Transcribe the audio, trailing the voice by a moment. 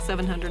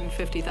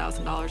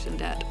$750,000 in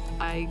debt.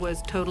 I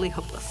was totally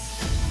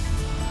hopeless.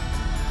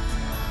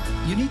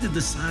 You need to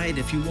decide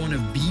if you want to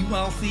be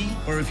wealthy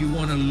or if you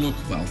want to look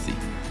wealthy.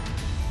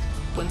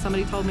 When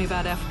somebody told me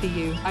about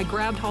FPU, I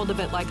grabbed hold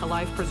of it like a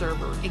life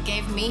preserver. It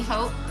gave me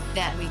hope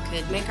that we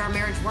could make our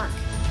marriage work.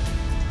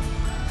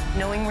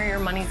 Knowing where your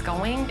money's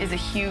going is a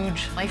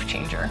huge life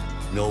changer.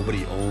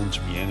 Nobody owns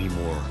me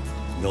anymore.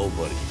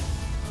 Nobody.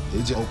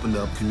 It just opened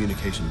up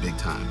communication big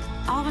time.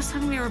 All of a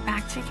sudden, we were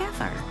back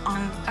together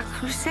on a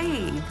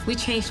crusade. We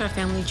changed our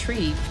family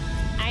tree.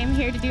 I'm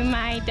here to do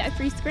my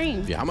debt-free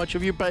screen. Yeah, how much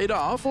have you paid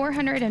off?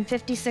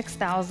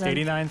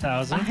 $456,000.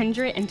 $89,000.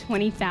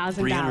 $120,000.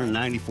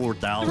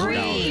 $394,000.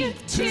 3,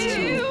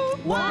 2,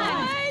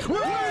 1.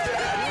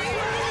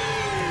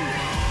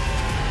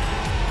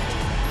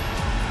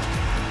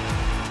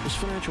 This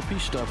financial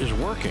peace stuff is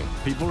working.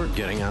 People are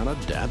getting out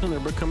of debt and they're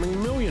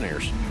becoming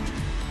millionaires.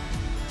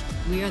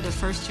 We are the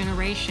first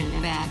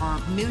generation that are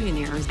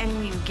millionaires. And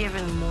we've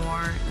given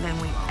more than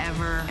we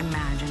ever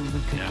imagined we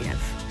could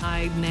give.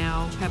 I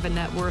now have a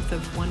net worth of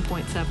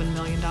 $1.7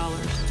 million.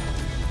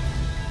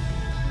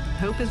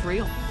 Hope is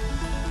real.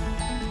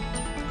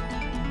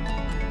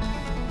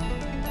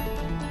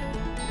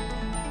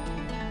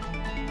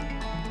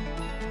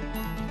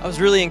 I was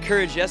really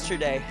encouraged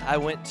yesterday. I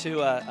went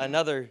to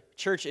another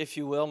church, if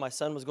you will. My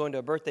son was going to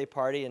a birthday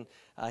party, and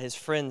his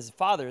friend's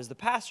father is the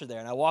pastor there.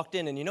 And I walked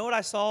in, and you know what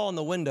I saw on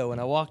the window when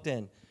I walked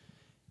in?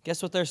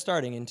 Guess what they're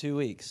starting in 2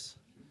 weeks?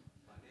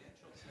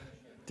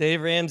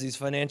 Dave Ramsey's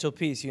Financial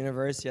Peace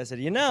University. I said,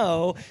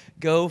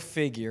 go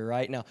figure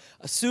right now.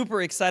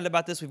 Super excited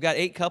about this. We've got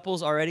 8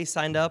 couples already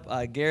signed up.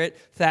 Garrett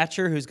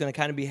Thatcher, who's going to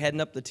kind of be heading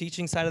up the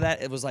teaching side of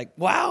that. It was like,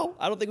 wow,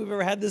 I don't think we've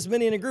ever had this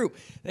many in a group.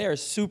 They are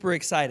super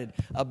excited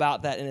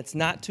about that, and it's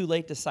not too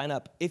late to sign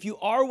up. If you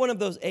are one of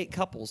those 8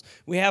 couples,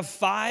 we have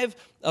 5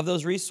 of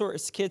those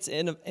resource kits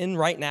in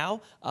right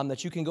now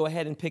that you can go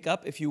ahead and pick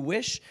up if you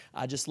wish.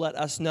 Just let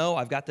us know.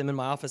 I've got them in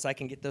my office. I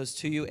can get those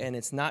to you, and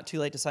it's not too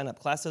late to sign up.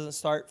 Class doesn't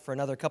start for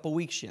another couple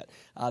weeks yet.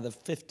 The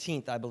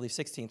 15th, I believe,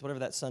 16th, whatever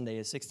that Sunday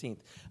is, 16th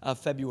of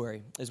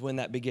February is when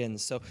that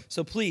begins.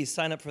 So please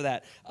sign up for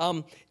that.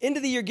 End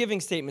of the year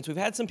giving statements. We've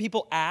had some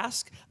people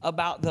ask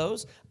about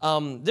those.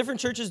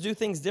 Different churches do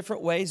things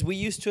different ways. We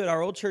used to, at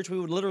our old church, we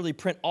would literally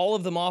print all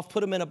of them off,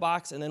 put them in a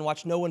box, and then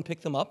watch no one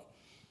pick them up.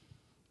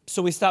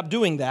 So we stopped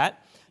doing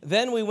that.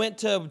 Then we went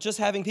to just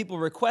having people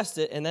request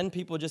it, and then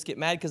people just get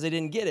mad because they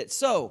didn't get it.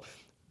 So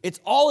it's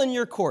all in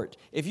your court.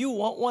 If you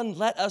want one,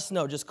 let us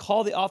know. Just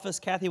call the office.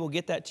 Kathy will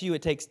get that to you.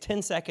 It takes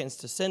 10 seconds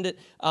to send it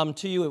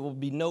to you. It will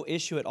be no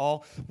issue at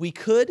all. We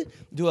could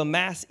do a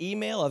mass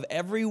email of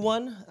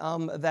everyone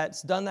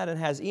that's done that and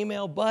has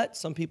email, but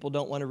some people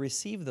don't want to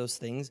receive those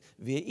things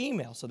via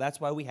email. So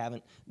that's why we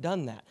haven't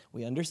done that.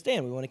 We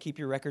understand. We want to keep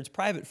your records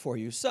private for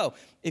you. So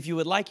if you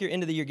would like your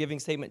end of the year giving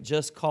statement,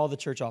 just call the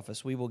church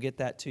office. We will get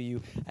that to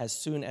you as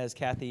soon as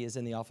Kathy is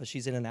in the office.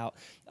 She's in and out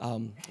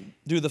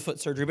due to the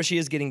foot surgery, but she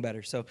is getting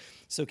better.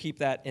 So keep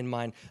that in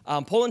mind.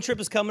 Poland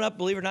trip is coming up,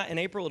 believe it or not, in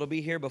April. It'll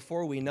be here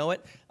before we know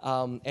it.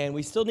 And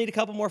we still need a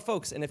couple more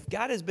folks. And if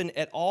God has been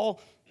at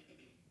all,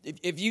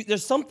 if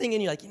there's something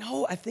in you like,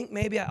 I think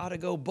maybe I ought to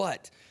go,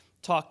 but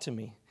talk to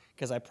me,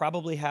 because I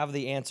probably have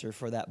the answer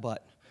for that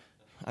but.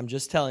 I'm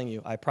just telling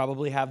you, I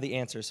probably have the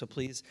answer. So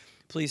please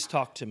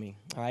talk to me,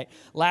 all right?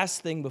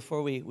 Last thing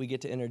before we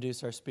get to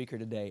introduce our speaker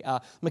today.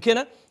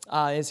 McKenna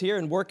is here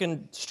and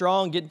working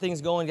strong, getting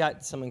things going,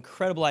 got some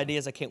incredible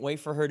ideas. I can't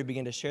wait for her to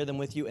begin to share them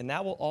with you, and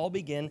that will all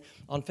begin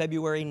on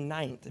February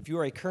 9th. If you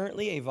are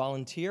currently a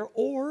volunteer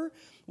or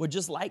would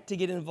just like to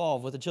get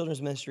involved with the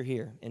children's ministry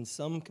here in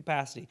some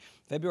capacity,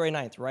 February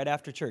 9th, right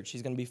after church,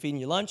 she's going to be feeding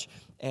you lunch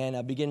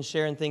and begin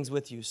sharing things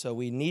with you. So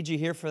we need you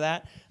here for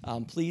that.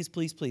 Please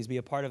be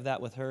a part of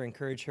that with her,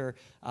 encourage her,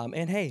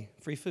 and hey,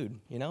 free food,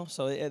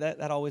 So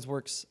that always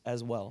works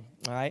as well,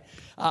 all right?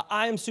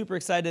 I am super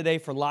excited today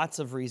for lots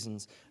of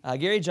reasons.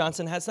 Gary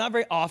Johnson, it's not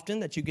very often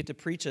that you get to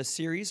preach a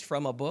series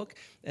from a book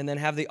and then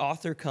have the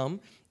author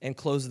come and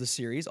close the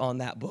series on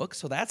that book.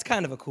 So that's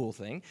kind of a cool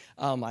thing,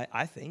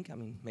 I think.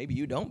 Maybe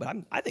you don't, but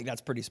I think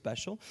that's pretty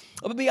special.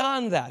 But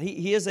beyond that,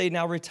 he is a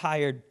now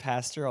retired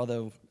pastor,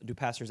 although do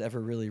pastors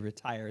ever really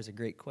retire is a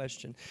great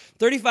question.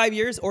 35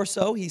 years or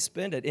so he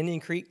spent at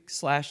Indian Creek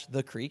 /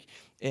 The Creek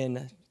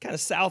in kind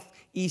of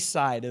southeast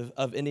side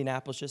of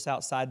Indianapolis, just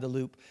outside the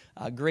Loop.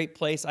 Great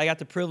place. I got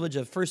the privilege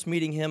of first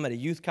meeting him at a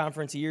youth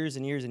conference years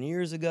and years and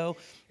years ago.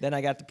 Then I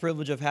got the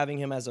privilege of having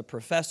him as a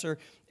professor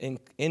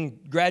in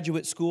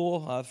graduate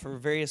school for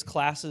various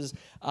classes.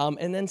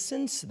 And then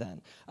since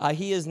then,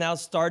 he has now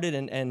started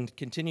and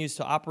continues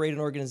to operate an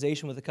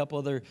organization with a couple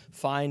other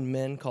fine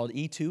men called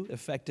E2,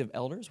 Effective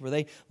Elders, where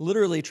they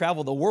literally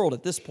travel the world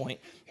at this point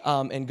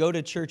and go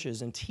to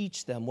churches and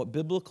teach them what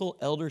biblical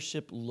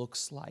eldership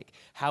looks like,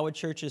 how a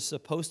church is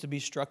supposed to be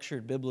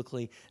structured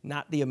biblically,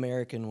 not the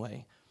American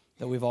way.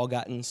 that we've all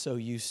gotten so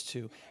used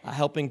to,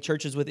 helping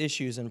churches with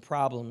issues and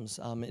problems.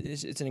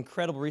 It's an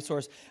incredible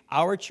resource.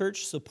 Our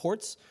church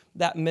supports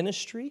that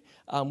ministry,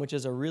 which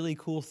is a really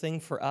cool thing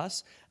for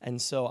us. And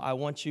so I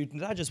want you to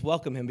not just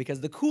welcome him, because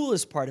the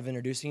coolest part of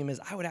introducing him is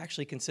I would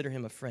actually consider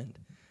him a friend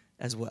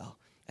as well.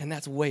 And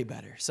that's way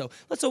better. So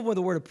let's open with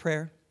a word of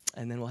prayer,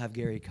 and then we'll have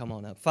Gary come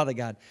on up. Father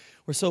God,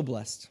 we're so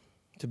blessed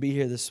to be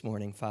here this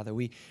morning, Father.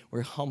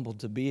 We're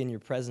humbled to be in your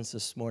presence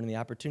this morning, the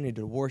opportunity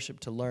to worship,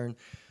 to learn,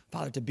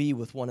 Father, to be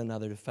with one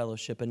another, to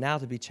fellowship, and now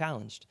to be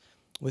challenged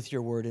with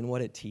your word and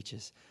what it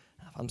teaches.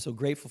 I'm so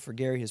grateful for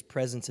Gary, his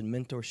presence and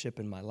mentorship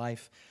in my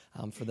life,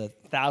 for the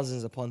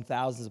thousands upon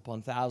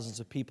thousands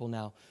of people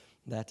now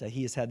that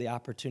he has had the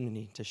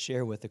opportunity to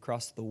share with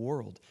across the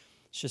world.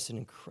 It's just an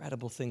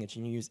incredible thing that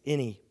you can use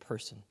any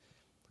person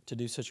to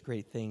do such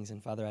great things.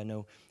 And Father, I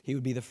know he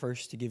would be the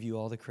first to give you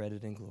all the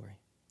credit and glory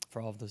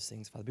for all of those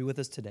things. Father, be with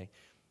us today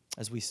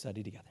as we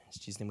study together. In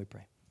Jesus' name we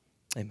pray.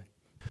 Amen.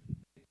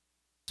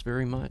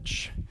 Very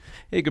much.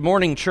 Hey, good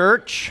morning,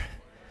 church.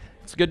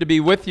 It's good to be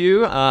with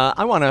you.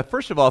 I want to,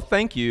 first of all,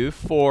 thank you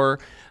for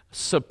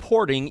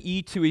supporting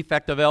E2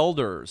 Effective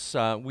Elders.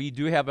 We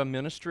do have a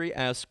ministry,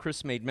 as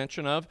Chris made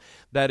mention of,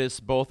 that is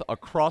both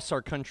across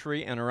our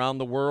country and around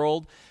the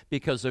world.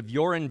 Because of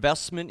your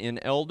investment in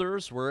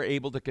elders, we're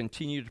able to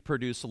continue to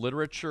produce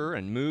literature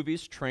and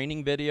movies,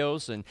 training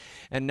videos,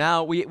 and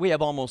now we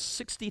have almost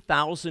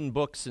 60,000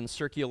 books in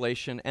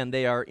circulation, and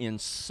they are in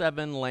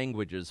 7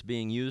 languages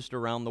being used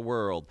around the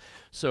world.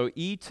 So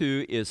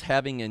E2 is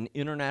having an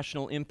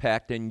international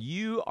impact, and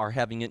you are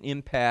having an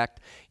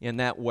impact in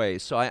that way.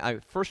 So I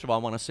first of all,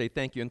 I want to say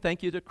thank you, and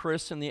thank you to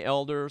Chris and the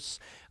elders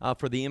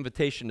for the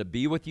invitation to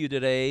be with you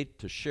today,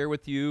 to share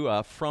with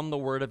you from the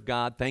Word of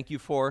God. Thank you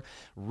for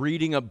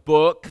reading a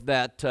book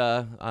that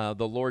the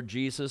Lord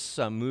Jesus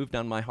moved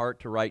on my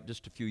heart to write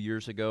just a few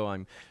years ago.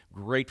 I'm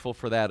grateful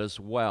for that as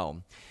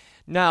well.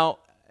 Now,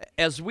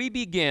 as we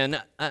begin,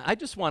 I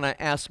just want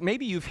to ask,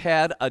 maybe you've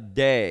had a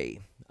day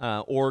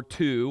or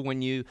two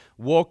when you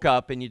woke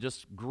up and you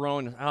just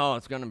groaned, oh,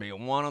 it's going to be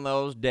one of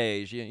those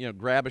days. You know,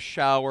 grab a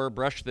shower,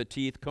 brush the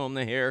teeth, comb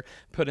the hair,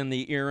 put in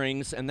the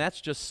earrings, and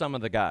that's just some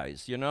of the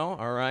guys, you know,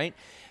 all right?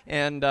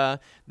 And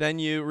then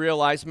you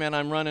realize, man,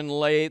 I'm running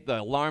late,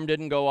 the alarm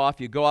didn't go off,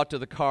 you go out to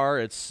the car,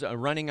 it's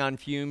running on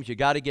fumes, you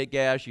got to get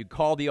gas, you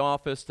call the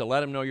office to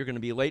let them know you're going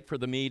to be late for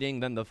the meeting,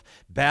 then the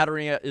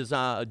battery is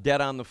dead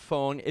on the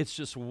phone. It's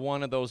just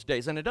one of those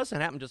days. And it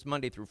doesn't happen just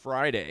Monday through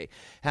Friday.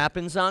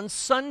 Happens on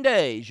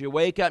Sundays. You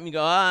wake up and you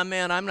go,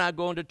 man, I'm not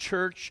going to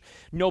church.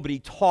 Nobody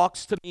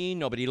talks to me.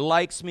 Nobody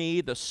likes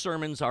me. The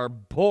sermons are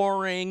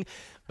boring.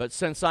 But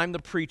since I'm the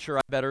preacher,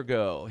 I better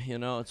go. You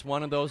know, it's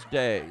one of those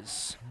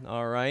days,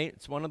 all right?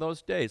 It's one of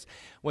those days.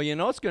 Well, you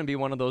know it's going to be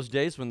one of those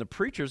days when the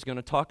preacher's going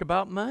to talk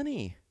about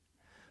money.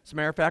 As a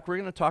matter of fact, we're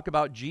going to talk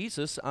about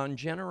Jesus on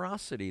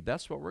generosity.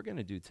 That's what we're going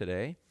to do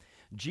today.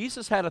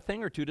 Jesus had a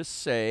thing or two to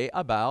say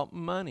about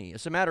money.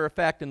 As a matter of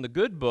fact, in the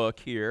good book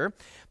here,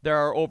 there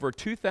are over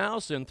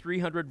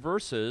 2,300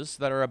 verses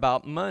that are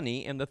about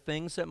money and the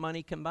things that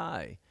money can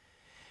buy.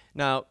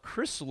 Now,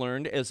 Chris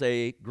learned as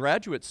a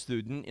graduate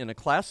student in a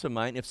class of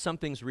mine, if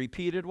something's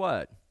repeated,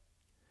 what?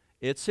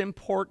 It's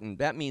important.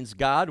 That means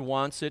God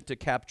wants it to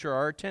capture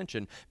our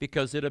attention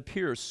because it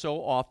appears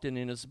so often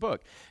in his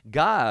book.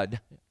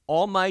 God,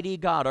 Almighty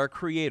God, our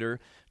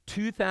Creator,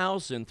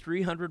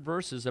 2,300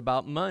 verses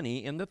about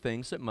money and the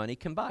things that money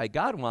can buy.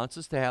 God wants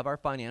us to have our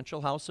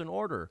financial house in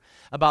order.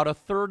 About a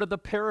third of the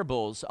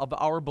parables of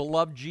our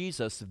beloved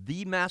Jesus,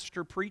 the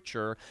master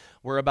preacher,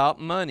 were about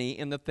money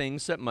and the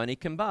things that money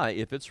can buy.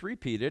 If it's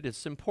repeated,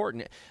 it's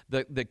important.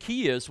 The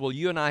key is, will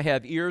you and I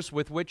have ears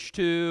with which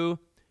to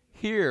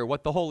hear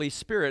what the Holy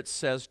Spirit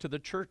says to the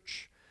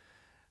church?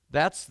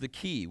 That's the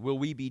key. Will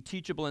we be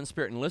teachable in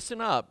spirit? And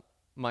listen up,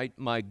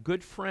 my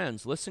good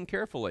friends, listen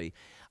carefully.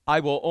 I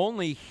will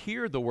only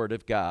hear the word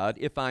of God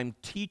if I'm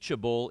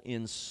teachable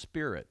in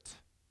spirit.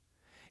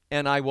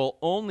 And I will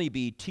only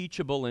be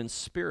teachable in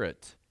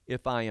spirit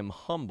if I am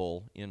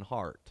humble in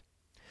heart.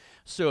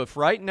 So if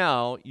right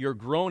now you're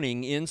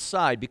groaning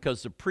inside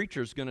because the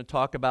preacher's going to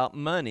talk about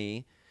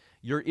money,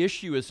 your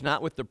issue is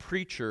not with the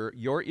preacher.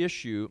 Your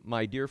issue,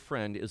 my dear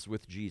friend, is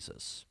with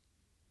Jesus.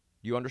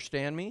 Do you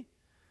understand me?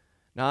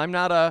 Now, I'm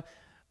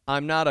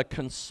not a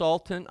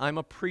consultant. I'm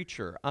a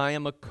preacher. I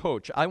am a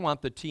coach. I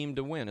want the team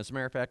to win. As a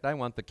matter of fact, I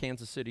want the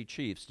Kansas City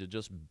Chiefs to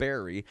just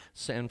bury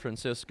San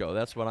Francisco.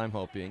 That's what I'm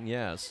hoping,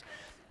 yes.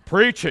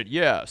 Preach it,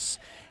 yes.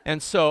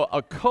 And so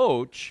a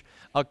coach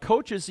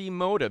is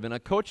emotive, and a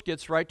coach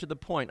gets right to the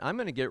point. I'm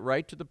going to get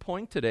right to the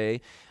point today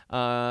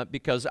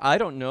because I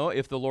don't know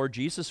if the Lord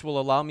Jesus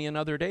will allow me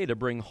another day to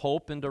bring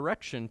hope and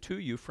direction to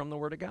you from the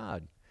Word of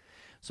God.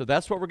 So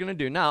that's what we're going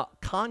to do. Now,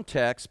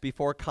 context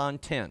before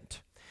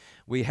content.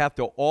 We have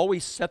to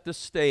always set the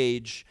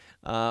stage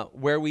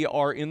where we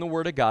are in the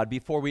Word of God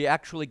before we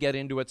actually get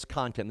into its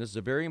content. This is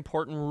a very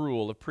important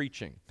rule of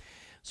preaching.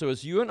 So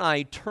as you and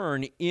I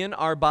turn in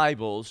our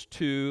Bibles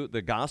to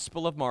the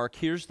Gospel of Mark,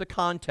 here's the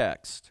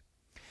context.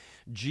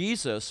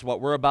 Jesus, what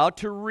we're about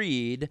to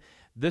read,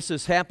 This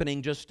is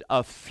happening just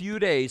a few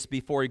days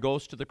before he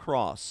goes to the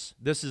cross.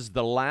 This is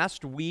the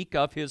last week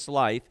of his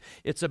life.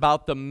 It's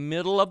about the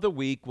middle of the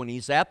week when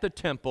he's at the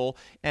temple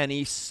and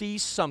he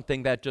sees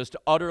something that just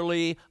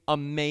utterly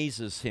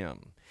amazes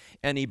him.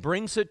 And he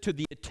brings it to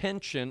the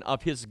attention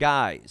of his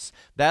guys.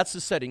 That's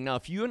the setting. Now,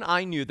 if you and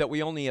I knew that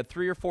we only had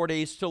 3 or 4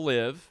 days to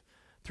live,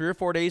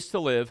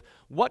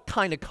 what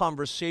kind of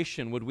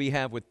conversation would we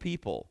have with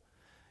people?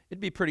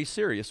 It'd be pretty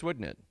serious,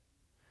 wouldn't it?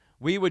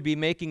 We would be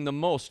making the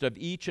most of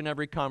each and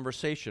every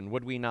conversation,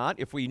 would we not?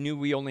 If we knew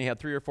we only had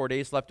 3 or 4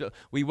 days left,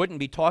 we wouldn't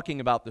be talking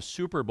about the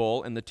Super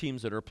Bowl and the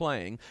teams that are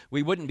playing.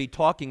 We wouldn't be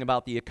talking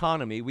about the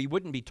economy. We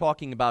wouldn't be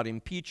talking about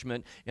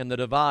impeachment and the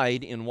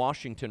divide in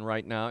Washington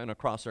right now and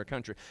across our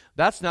country.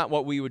 That's not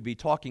what we would be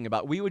talking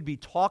about. We would be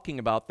talking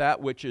about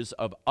that which is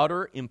of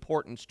utter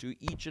importance to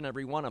each and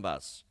every one of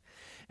us.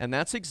 And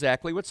that's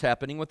exactly what's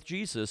happening with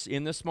Jesus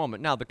in this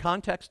moment. Now, the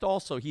context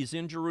also, he's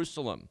in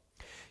Jerusalem.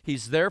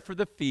 He's there for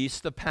the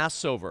feast, the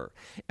Passover,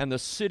 and the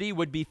city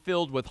would be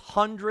filled with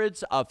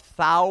hundreds of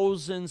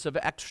thousands of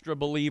extra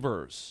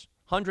believers,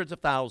 hundreds of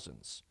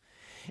thousands.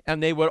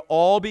 And they would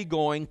all be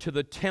going to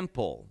the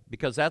temple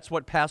because that's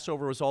what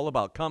Passover was all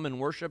about. Come and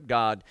worship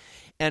God.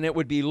 And it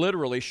would be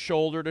literally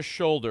shoulder to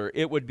shoulder.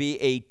 It would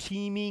be a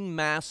teeming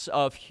mass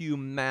of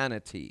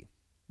humanity.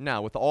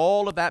 Now, with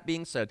all of that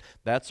being said,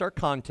 that's our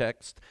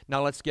context.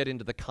 Now let's get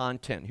into the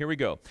content. Here we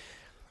go.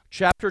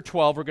 Chapter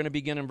 12, we're going to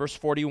begin in verse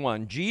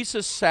 41.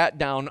 Jesus sat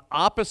down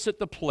opposite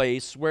the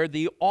place where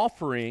the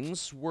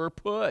offerings were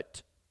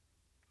put.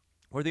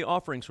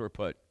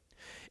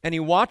 And he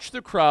watched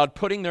the crowd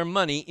putting their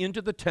money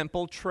into the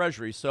temple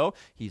treasury. So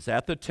he's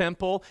at the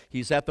temple.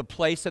 He's at the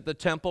place at the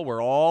temple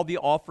where all the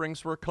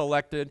offerings were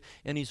collected.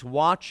 And he's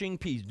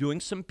doing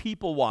some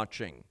people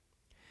watching.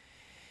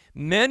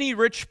 Many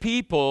rich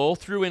people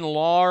threw in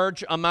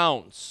large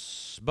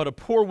amounts, but a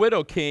poor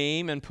widow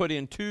came and put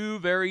in 2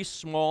 very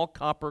small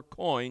copper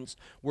coins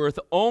worth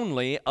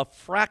only a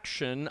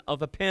fraction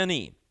of a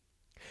penny.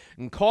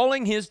 And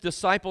calling his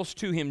disciples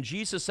to him,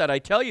 Jesus said, I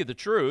tell you the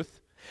truth,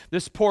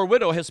 this poor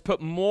widow has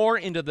put more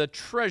into the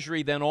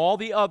treasury than all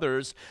the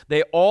others.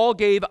 They all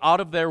gave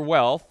out of their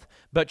wealth,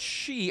 but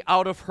she,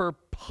 out of her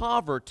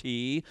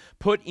poverty,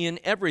 put in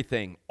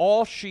everything,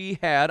 all she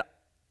had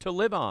to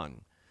live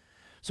on.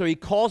 So he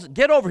calls,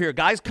 get over here,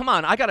 guys. Come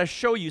on, I got to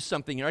show you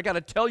something here. I got to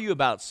tell you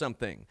about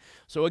something.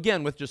 So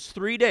again, with just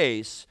 3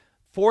 days,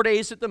 4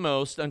 days at the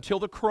most, until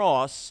the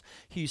cross,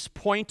 he's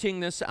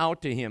pointing this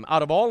out to him.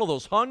 Out of all of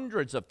those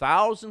hundreds of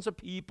thousands of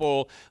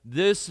people,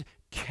 this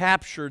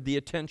captured the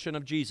attention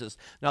of Jesus.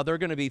 Now, there are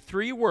going to be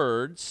 3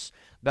 words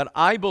that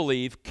I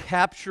believe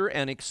capture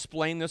and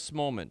explain this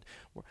moment.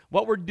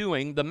 What we're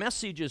doing, the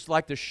message is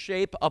like the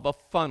shape of a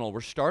funnel.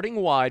 We're starting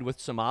wide with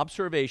some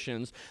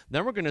observations,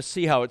 then we're going to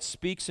see how it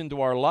speaks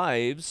into our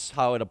lives,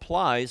 how it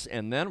applies,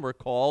 and then we're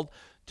called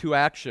to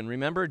action.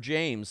 Remember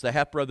James, the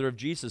half-brother of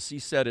Jesus, he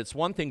said it's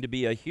one thing to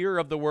be a hearer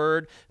of the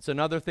word, it's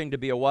another thing to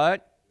be a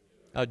what?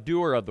 A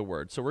doer of the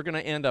word. So we're going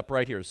to end up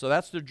right here. So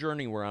that's the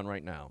journey we're on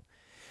right now.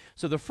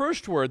 So the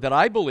first word that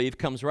I believe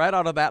comes right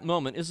out of that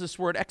moment is this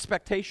word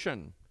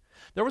expectation.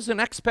 There was an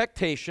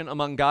expectation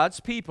among God's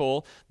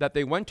people that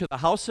they went to the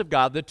house of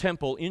God, the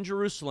temple in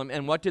Jerusalem,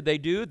 and what did they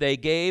do? They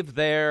gave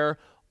their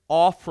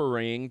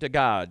offering to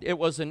God. It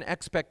was an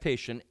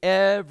expectation.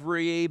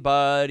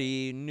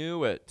 Everybody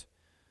knew it.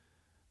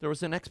 There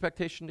was an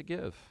expectation to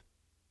give.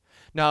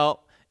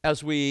 Now,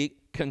 as we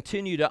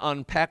continue to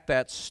unpack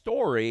that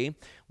story,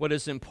 what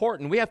is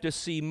important, we have to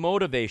see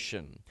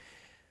motivation.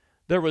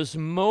 There was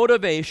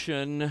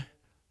motivation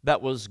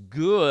that was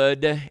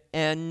good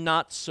and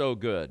not so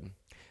good.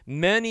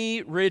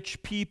 Many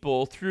rich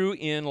people threw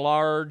in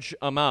large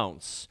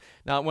amounts.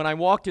 Now, when I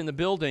walked in the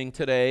building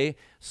today,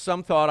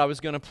 some thought I was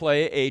going to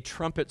play a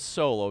trumpet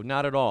solo.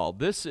 Not at all.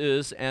 This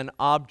is an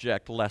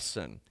object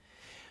lesson.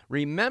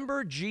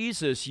 Remember,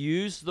 Jesus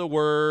used the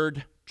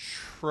word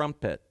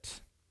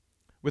trumpet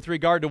with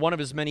regard to one of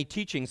his many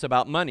teachings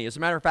about money. As a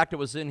matter of fact, it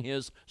was in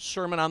his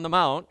Sermon on the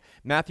Mount,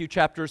 Matthew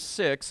chapter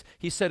 6.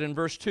 He said in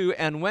verse 2,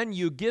 "And when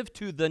you give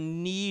to the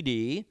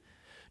needy,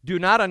 do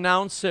not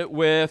announce it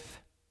with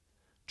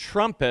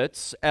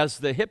trumpets, as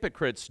the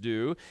hypocrites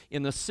do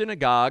in the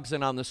synagogues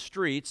and on the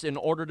streets, in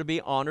order to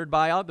be honored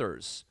by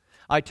others.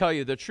 I tell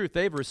you the truth,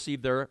 they've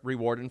received their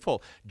reward in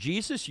full."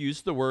 Jesus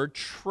used the word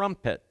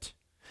trumpet.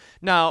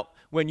 Now,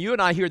 when you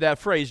and I hear that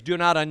phrase, do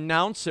not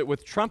announce it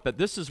with trumpet,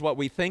 this is what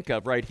we think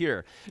of right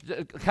here.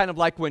 Kind of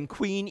like when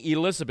Queen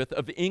Elizabeth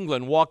of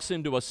England walks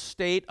into a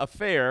state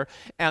affair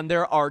and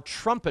there are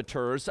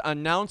trumpeters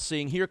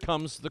announcing, here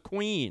comes the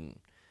Queen.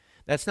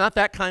 That's not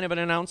that kind of an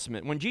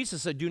announcement. When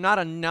Jesus said, do not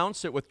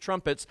announce it with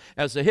trumpets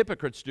as the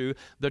hypocrites do,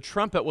 the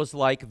trumpet was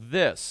like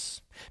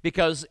this.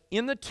 Because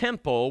in the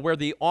temple where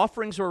the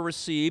offerings were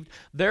received,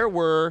 there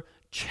were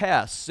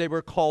chests. They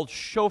were called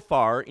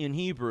shofar in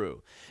Hebrew.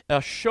 A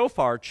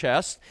shofar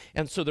chest,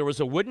 and so there was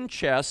a wooden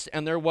chest,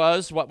 and there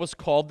was what was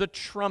called the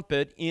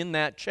trumpet in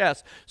that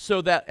chest,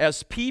 so that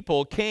as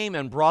people came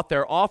and brought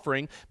their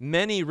offering,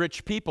 many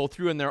rich people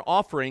threw in their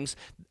offerings,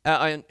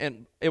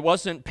 And it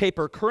wasn't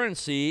paper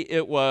currency,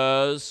 it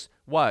was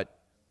what?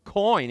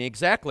 Coin,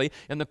 exactly.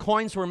 And the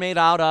coins were made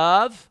out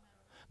of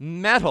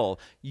metal.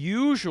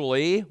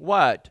 Usually,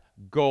 what?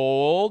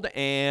 Gold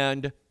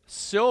and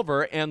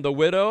silver. And the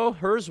widow,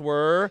 hers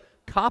were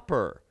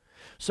copper.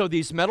 So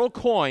these metal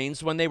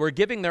coins, when they were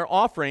giving their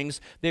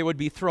offerings, they would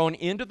be thrown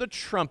into the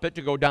trumpet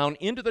to go down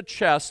into the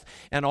chest,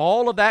 and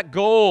all of that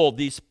gold,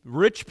 these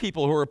rich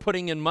people who were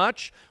putting in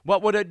much,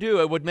 what would it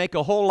do? It would make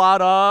a whole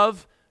lot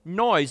of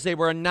noise. They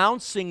were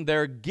announcing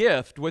their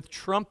gift with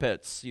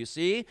trumpets, you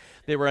see?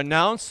 They were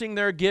announcing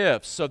their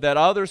gifts so that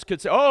others could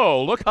say,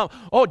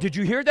 oh, did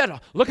you hear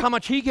that? Look how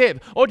much he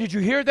gave. Oh, did you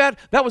hear that?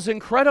 That was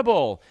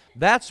incredible.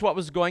 That's what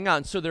was going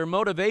on. So their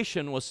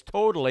motivation was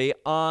totally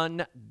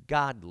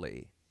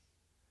ungodly.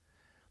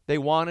 They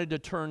wanted to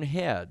turn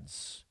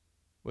heads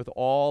with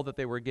all that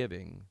they were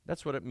giving.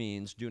 That's what it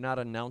means. Do not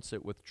announce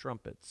it with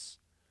trumpets.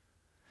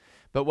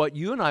 But what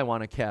you and I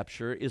want to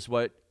capture is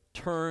what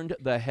turned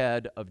the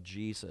head of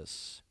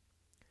Jesus.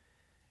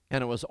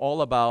 And it was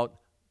all about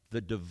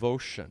the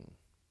devotion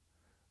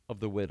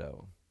of the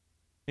widow.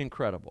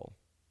 Incredible.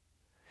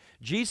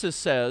 Jesus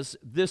says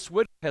this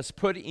widow has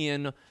put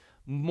in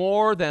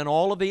more than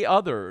all of the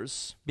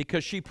others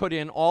because she put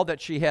in all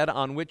that she had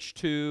on which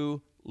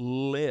to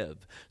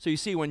live. So you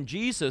see, when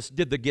Jesus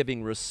did the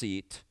giving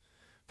receipt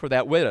for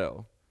that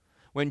widow,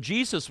 when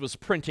Jesus was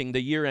printing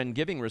the year-end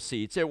giving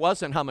receipts, it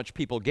wasn't how much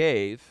people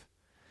gave,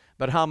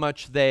 but how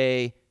much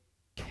they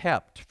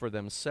kept for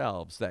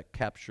themselves that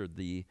captured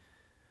the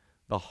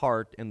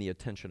heart and the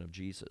attention of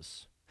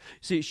Jesus.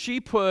 See,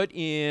 she put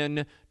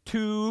in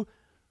 2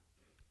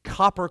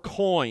 copper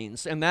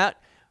coins, and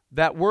that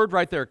word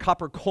right there,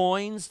 copper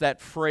coins, that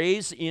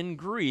phrase in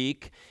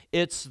Greek,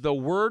 it's the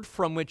word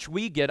from which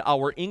we get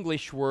our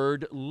English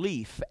word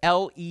leaf,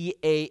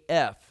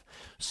 L-E-A-F.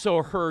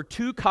 So her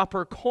 2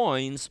 copper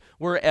coins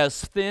were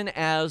as thin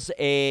as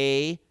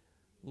a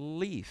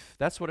leaf.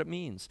 That's what it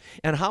means.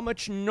 And how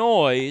much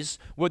noise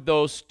would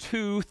those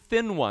 2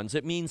 thin ones,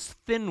 it means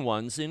thin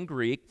ones in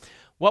Greek,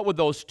 what would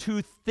those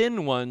 2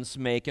 thin ones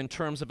make in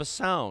terms of a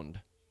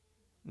sound?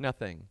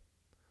 Nothing.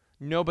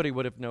 Nobody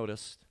would have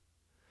noticed.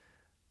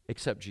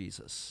 Except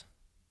Jesus,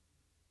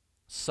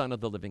 Son of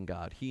the living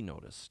God. He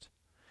noticed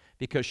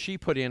because she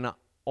put in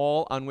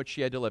all on which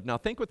she had to live. Now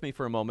think with me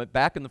for a moment.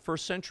 Back in the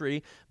first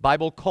century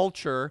Bible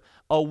culture,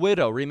 a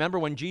widow. Remember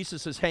when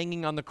Jesus is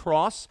hanging on the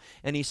cross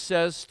and he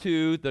says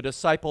to the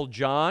disciple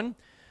John,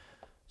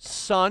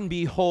 "Son,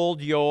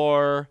 behold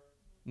your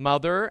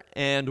mother,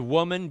 and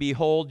woman,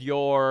 behold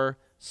your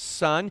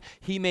son."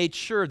 He made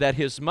sure that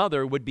his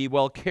mother would be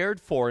well cared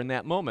for in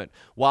that moment.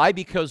 Why?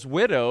 Because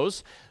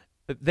widows,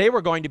 they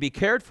were going to be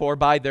cared for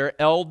by their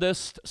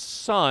eldest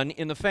son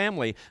in the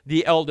family.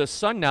 The eldest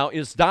son now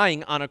is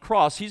dying on a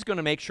cross. He's going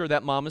to make sure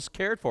that mom is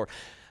cared for.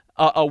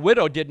 A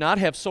widow did not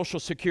have Social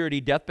Security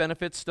death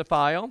benefits to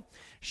file.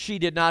 She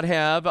did not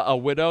have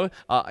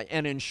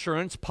an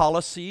insurance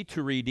policy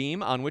to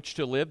redeem on which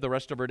to live the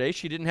rest of her days.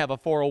 She didn't have a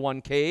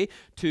 401k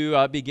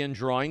to begin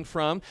drawing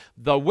from.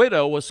 The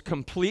widow was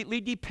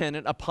completely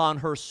dependent upon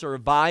her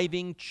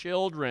surviving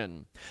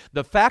children.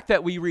 The fact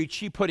that we read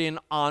she put in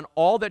on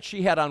all that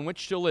she had on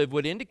which to live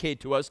would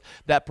indicate to us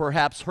that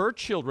perhaps her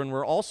children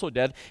were also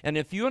dead. And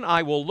if you and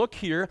I will look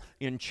here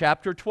in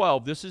chapter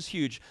 12, this is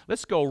huge.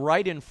 Let's go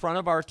right in front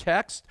of our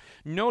text.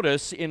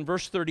 Notice in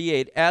verse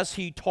 38, as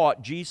he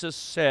taught,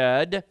 Jesus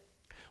said,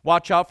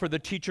 "Watch out for the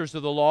teachers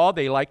of the law.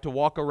 They like to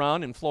walk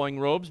around in flowing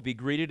robes, be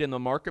greeted in the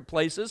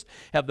marketplaces,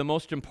 have the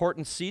most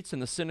important seats in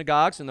the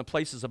synagogues and the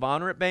places of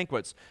honor at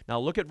banquets." Now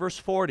look at verse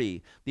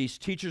 40. These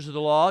teachers of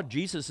the law,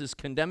 Jesus is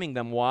condemning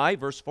them. Why?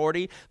 Verse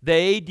 40,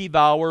 "They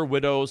devour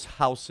widows'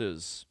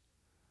 houses."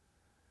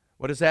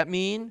 What does that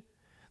mean?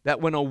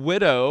 That when a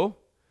widow,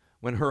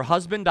 when her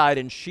husband died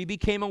and she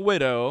became a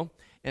widow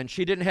and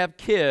she didn't have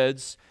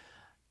kids,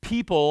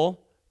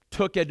 people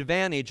took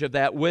advantage of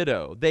that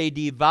widow. They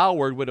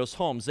devoured widows'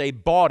 homes. They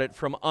bought it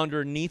from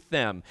underneath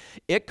them.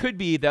 It could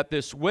be that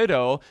this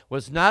widow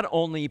was not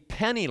only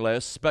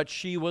penniless, but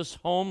she was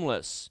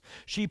homeless.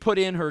 She put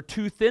in her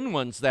 2 thin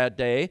ones that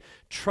day,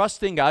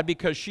 trusting God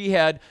because she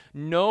had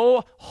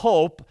no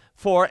hope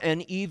for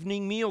an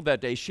evening meal that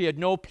day. She had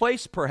no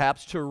place,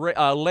 perhaps, to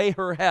lay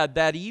her head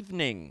that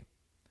evening.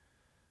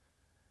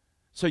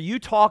 So you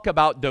talk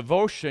about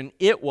devotion,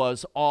 it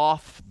was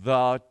off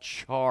the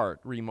chart.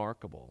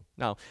 Remarkable.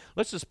 Now,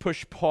 let's just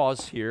push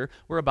pause here.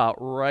 We're about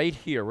right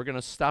here. We're going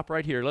to stop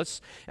right here.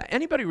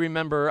 Anybody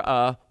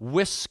remember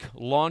Whisk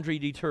laundry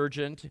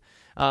detergent?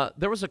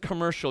 There was a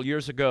commercial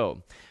years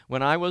ago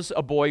when I was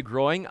a boy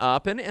growing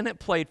up, and it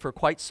played for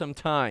quite some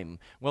time,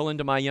 well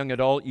into my young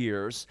adult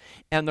years.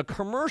 And the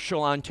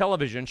commercial on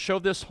television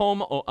showed this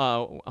homemaker.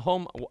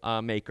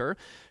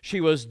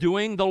 She was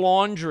doing the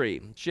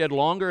laundry. She had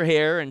longer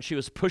hair, and she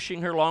was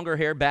pushing her longer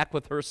hair back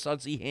with her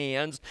sudsy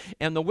hands.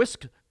 And the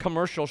Whisk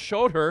commercial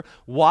showed her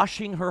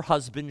washing her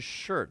husband's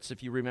shirts,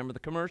 if you remember the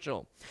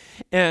commercial.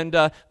 And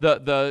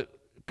the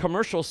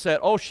commercial said,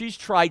 oh, she's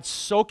tried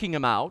soaking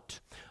him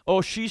out.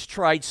 Oh, she's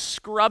tried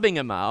scrubbing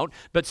him out,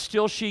 but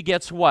still she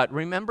gets what?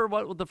 Remember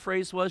what the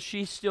phrase was?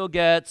 She still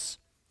gets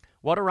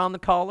what around the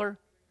collar?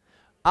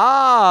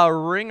 Ah,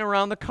 ring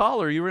around the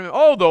collar. You remember?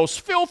 Oh, those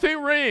filthy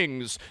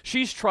rings.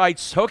 She's tried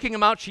soaking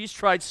them out. She's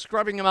tried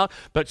scrubbing them out,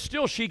 but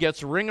still she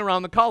gets a ring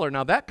around the collar.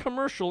 Now, that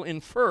commercial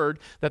inferred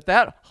that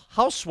that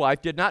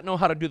housewife did not know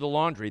how to do the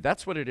laundry.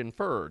 That's what it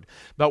inferred.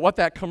 But what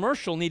that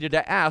commercial needed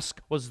to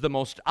ask was the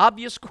most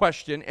obvious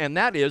question, and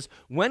that is,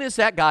 when is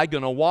that guy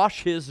going to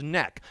wash his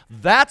neck?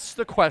 That's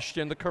the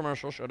question the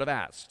commercial should have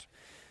asked.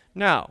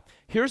 Now,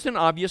 here's an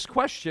obvious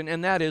question,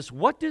 and that is,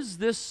 what does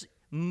this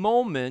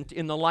moment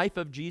in the life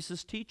of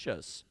Jesus teach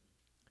us?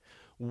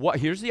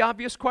 Here's the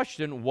obvious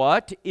question.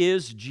 What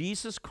is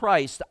Jesus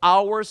Christ,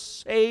 our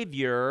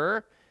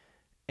Savior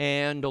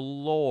and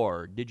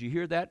Lord? Did you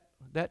hear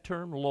that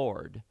term,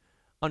 Lord?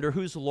 Under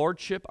whose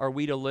lordship are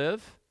we to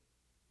live?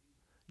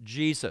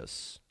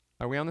 Jesus.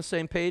 Are we on the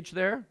same page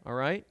there? All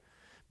right.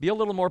 Be a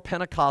little more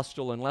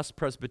Pentecostal and less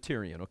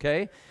Presbyterian,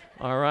 okay?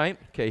 All right?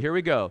 Okay, here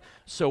we go.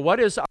 So what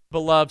is our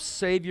beloved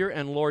Savior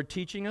and Lord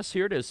teaching us?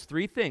 Here it is,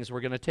 3 things.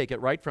 We're going to take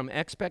it right from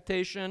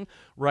expectation,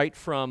 right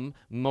from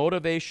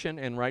motivation,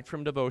 and right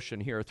from devotion.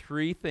 Here are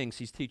 3 things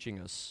he's teaching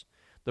us.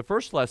 The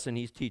first lesson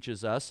he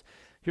teaches us,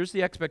 here's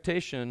the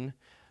expectation: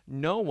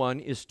 no one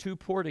is too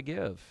poor to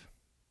give.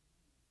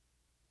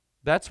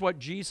 That's what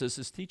Jesus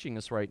is teaching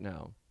us right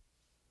now.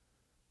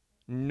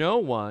 No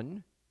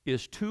one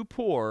is too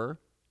poor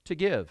to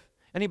give.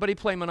 Anybody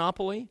play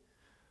Monopoly?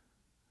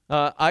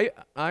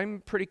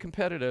 I'm pretty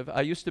competitive.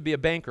 I used to be a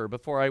banker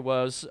before I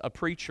was a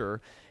preacher,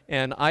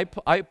 and I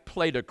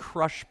played to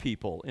crush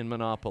people in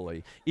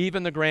Monopoly,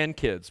 even the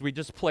grandkids. We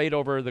just played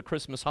over the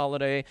Christmas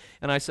holiday,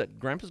 and I said,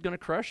 Grandpa's going to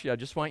crush you. I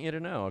just want you to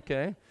know,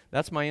 okay?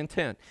 That's my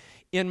intent.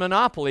 In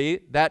Monopoly,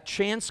 that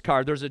chance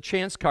card, there's a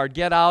chance card,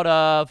 get out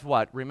of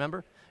what?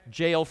 Remember?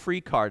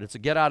 Jail-free card. It's a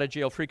get out of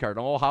jail-free card.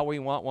 Oh, how we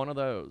want one of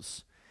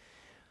those.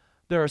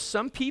 There are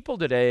some people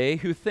today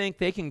who think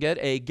they can get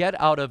a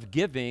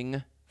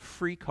get-out-of-giving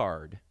free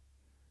card.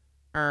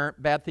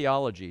 Bad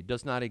theology.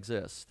 Does not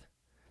exist.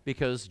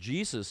 Because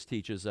Jesus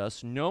teaches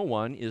us no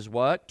one is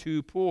what?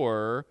 Too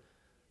poor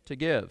to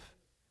give.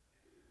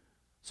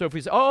 So if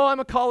we say, oh,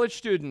 I'm a college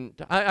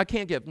student, I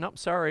can't give. Nope,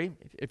 sorry.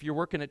 If you're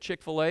working at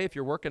Chick-fil-A, if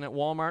you're working at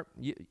Walmart,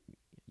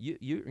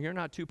 you're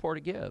not too poor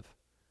to give.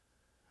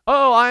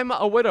 Oh, I'm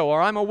a widow,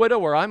 or I'm a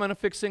widower, I'm on a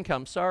fixed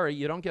income. Sorry,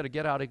 you don't get a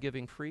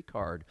get-out-of-giving free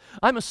card.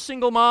 I'm a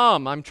single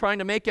mom. I'm trying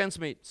to make ends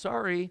meet.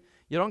 Sorry,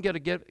 you don't get a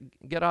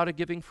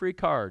get-out-of-giving free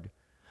card.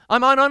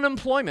 I'm on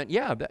unemployment.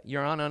 Yeah,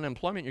 you're on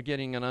unemployment. You're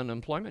getting an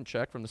unemployment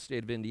check from the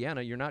state of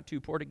Indiana. You're not too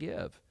poor to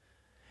give.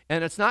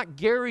 And it's not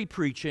Gary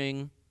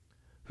preaching.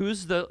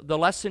 Who's the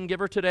lesson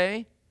giver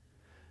today?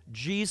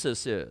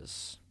 Jesus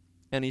is.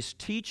 And he's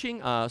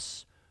teaching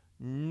us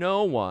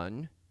no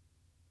one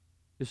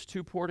is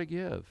too poor to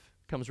give.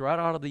 Comes right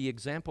out of the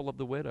example of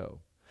the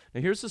widow.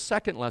 Now here's the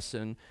second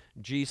lesson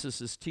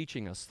Jesus is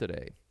teaching us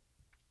today.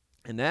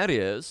 And that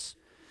is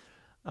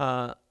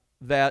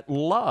that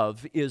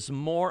love is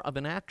more of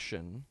an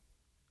action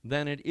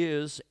than it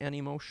is an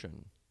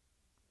emotion.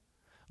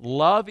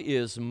 Love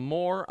is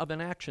more of an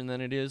action than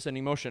it is an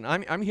emotion.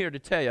 I'm here to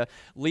tell you,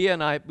 Leah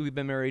and I, we've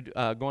been married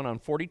going on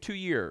 42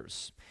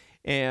 years.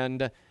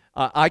 And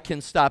I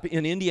can stop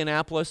in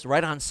Indianapolis,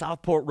 right on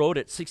Southport Road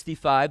at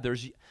 65.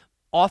 There's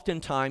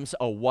oftentimes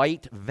a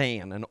white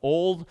van, an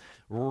old,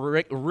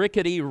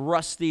 rickety,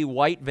 rusty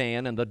white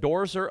van, and the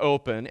doors are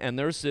open, and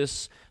there's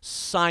this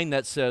sign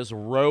that says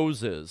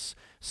roses,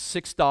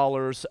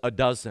 $6 a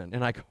dozen.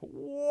 And I go,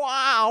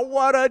 wow,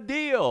 what a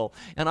deal.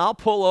 And I'll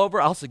pull over.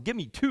 I'll say, give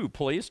me 2,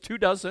 please, 2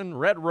 dozen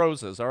red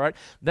roses, all right?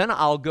 Then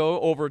I'll go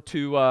over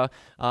to a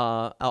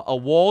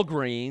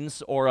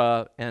Walgreens or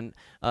a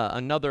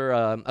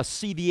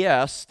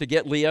CVS to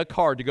get Leah a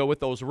card to go with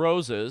those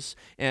roses.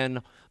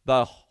 And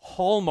the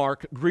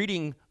Hallmark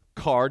greeting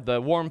card,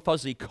 the warm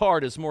fuzzy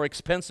card, is more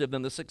expensive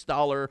than the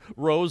 $6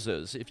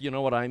 roses, if you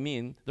know what I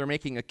mean. They're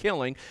making a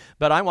killing.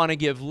 But I want to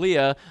give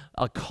Leah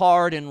a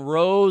card and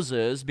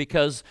roses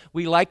because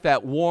we like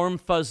that warm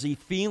fuzzy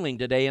feeling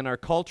today in our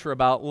culture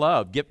about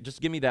love.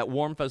 Just give me that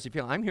warm fuzzy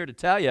feeling. I'm here to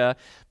tell you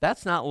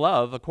that's not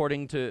love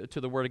according to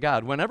the Word of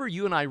God. Whenever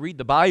you and I read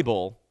the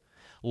Bible,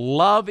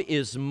 love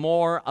is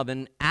more of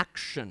an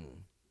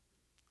action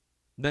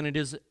than it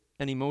is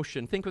an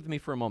emotion. Think with me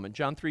for a moment.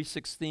 John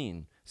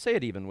 3:16. Say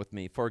it even with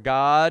me. For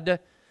God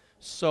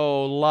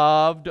so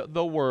loved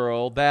the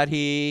world that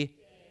he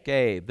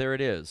gave. There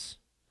it is.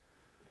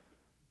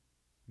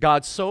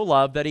 God so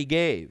loved that he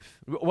gave.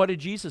 What did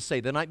Jesus say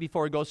the night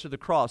before he goes to the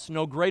cross?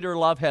 No greater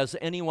love has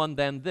anyone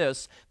than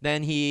this,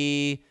 than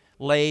he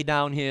lay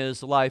down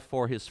his life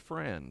for his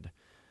friend.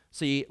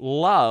 See,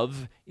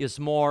 love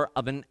is more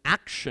of an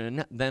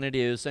action than it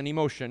is an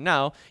emotion.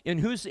 Now, in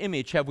whose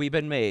image have we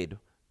been made?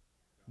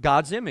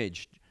 God's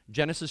image.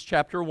 Genesis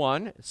chapter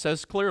 1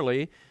 says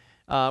clearly,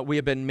 We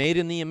have been made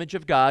in the image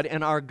of God,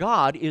 and our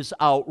God is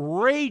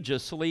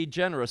outrageously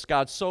generous.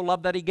 God so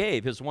loved that he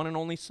gave his one and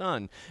only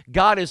Son.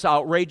 God is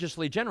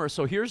outrageously generous.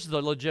 So here's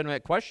the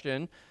legitimate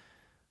question.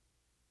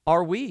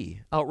 Are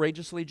we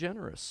outrageously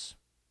generous?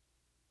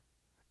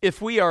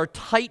 If we are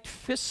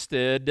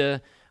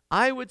tight-fisted,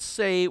 I would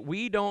say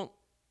we don't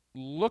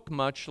look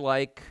much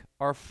like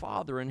our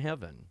Father in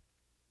heaven.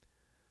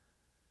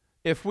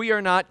 If we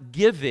are not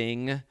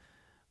giving,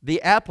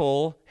 the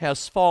apple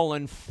has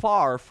fallen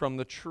far from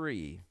the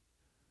tree.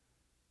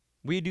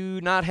 We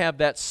do not have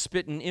that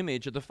spitting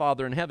image of the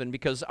Father in heaven,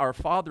 because our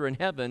Father in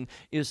heaven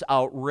is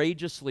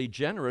outrageously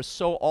generous.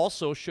 So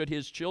also should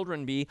his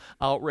children be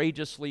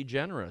outrageously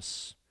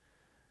generous.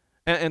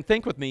 And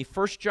think with me,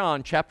 1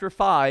 John chapter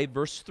 5,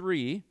 verse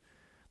 3.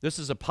 This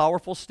is a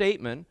powerful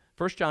statement.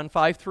 1 John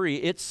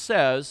 5:3, it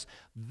says,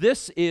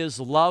 "This is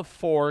love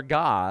for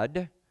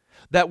God,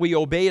 that we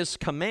obey his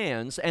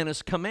commands, and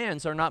his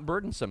commands are not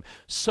burdensome."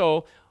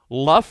 So,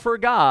 love for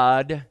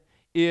God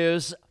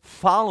is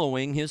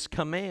following his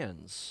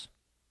commands.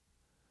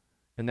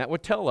 And that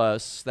would tell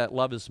us that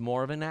love is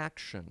more of an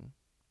action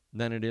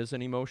than it is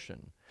an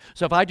emotion.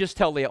 So if I just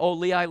tell Leah, "Oh,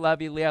 Leah, I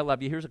love you, Leah, I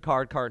love you, here's a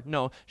card."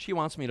 No, she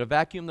wants me to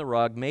vacuum the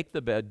rug, make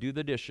the bed, do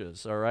the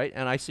dishes, all right?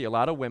 And I see a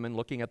lot of women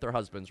looking at their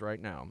husbands right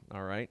now,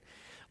 all right?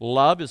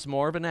 Love is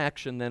more of an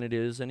action than it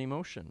is an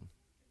emotion.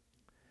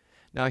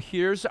 Now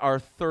here's our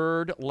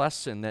third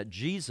lesson that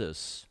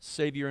Jesus,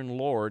 Savior and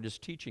Lord, is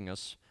teaching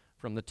us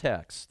from the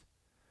text.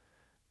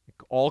 It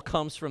all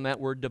comes from that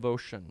word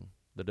devotion,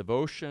 the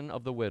devotion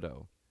of the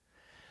widow.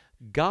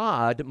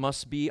 God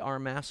must be our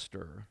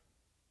master,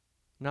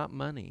 not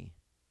money.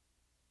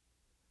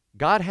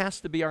 God has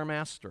to be our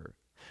master.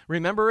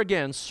 Remember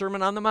again,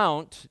 Sermon on the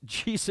Mount,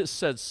 Jesus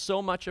said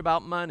so much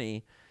about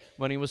money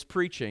when he was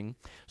preaching.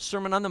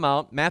 Sermon on the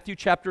Mount, Matthew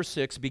chapter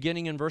 6,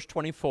 beginning in verse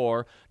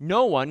 24,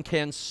 no one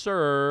can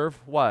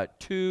serve, what?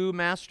 Two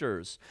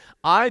masters.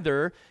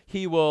 Either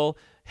he will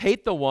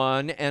hate the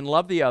one and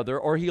love the other,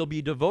 or he'll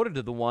be devoted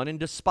to the one and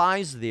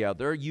despise the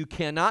other. You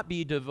cannot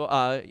be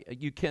devoted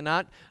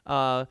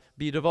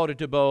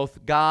to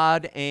both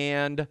God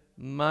and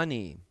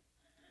money.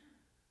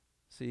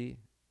 See,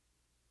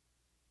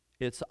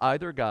 it's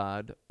either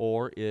God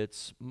or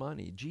it's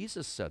money.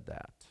 Jesus said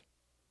that.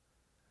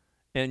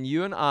 And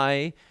you and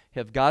I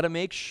have got to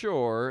make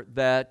sure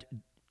that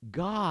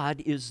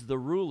God is the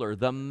ruler,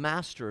 the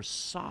master,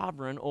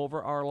 sovereign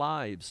over our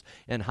lives.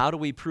 And how do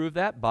we prove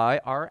that? By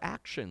our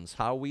actions,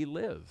 how we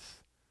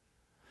live.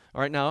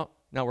 All right, now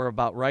we're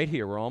about right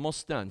here. We're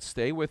almost done.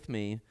 Stay with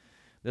me.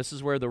 This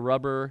is where the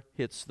rubber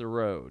hits the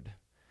road.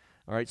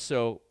 All right,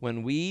 so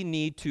when we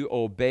need to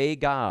obey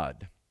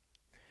God,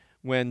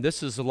 when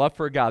this is love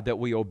for God, that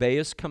we obey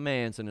his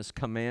commands, and his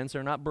commands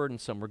are not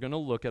burdensome, we're going to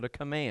look at a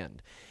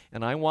command.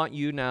 And I want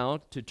you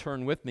now to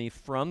turn with me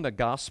from the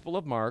Gospel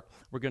of Mark.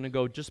 We're going to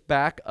go just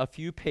back a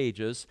few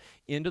pages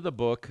into the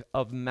book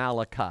of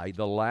Malachi,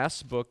 the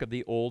last book of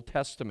the Old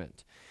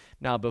Testament.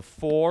 Now,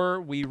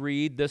 before we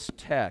read this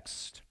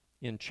text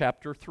in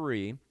chapter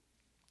 3,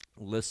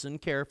 listen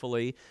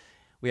carefully.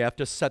 We have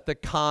to set the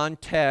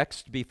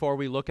context before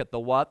we look at the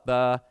what?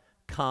 The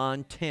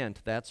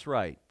content. That's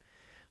right.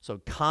 So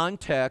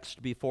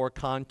context before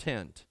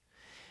content.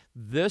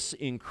 This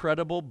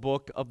incredible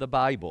book of the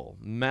Bible,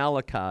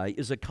 Malachi,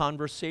 is a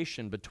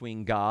conversation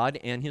between God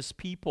and his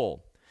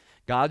people.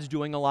 God's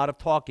doing a lot of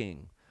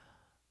talking.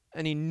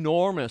 An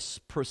enormous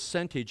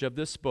percentage of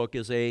this book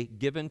is a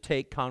give and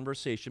take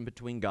conversation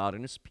between God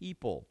and his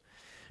people.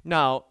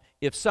 Now,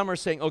 if some are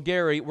saying, "Oh,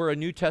 Gary, we're a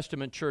New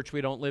Testament church,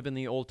 we don't live in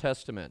the Old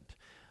Testament."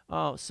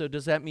 Oh, so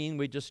does that mean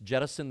we just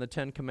jettison the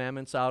Ten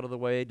Commandments out of the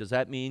way? Does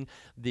that mean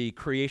the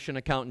creation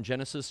account in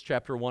Genesis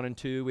chapter 1 and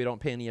 2, we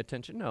don't pay any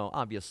attention? No,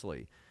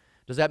 obviously.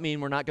 Does that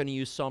mean we're not going to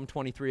use Psalm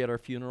 23 at our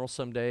funeral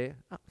someday?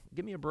 Oh,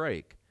 give me a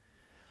break.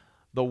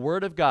 The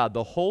Word of God,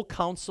 the whole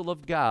counsel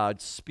of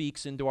God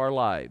speaks into our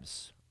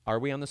lives. Are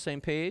we on the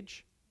same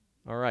page?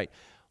 All right.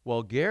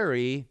 Well,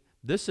 Gary,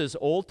 this is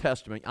Old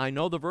Testament. I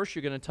know the verse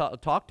you're going to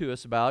talk to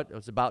us about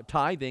is about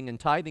tithing, and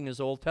tithing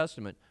is Old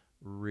Testament.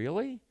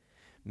 Really?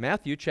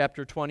 Matthew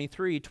chapter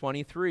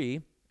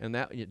 23, and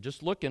that,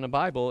 just look in the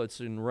Bible,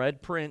 it's in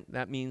red print.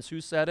 That means who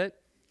said it?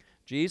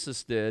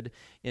 Jesus did.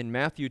 In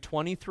Matthew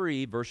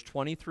 23, verse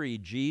 23,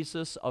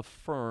 Jesus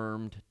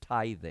affirmed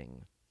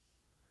tithing.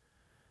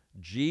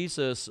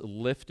 Jesus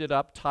lifted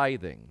up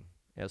tithing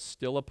as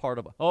still a part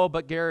of, oh,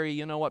 but Gary,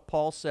 you know what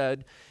Paul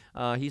said?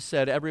 He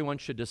said everyone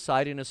should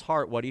decide in his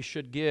heart what he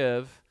should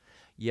give.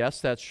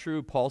 Yes, that's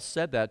true. Paul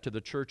said that to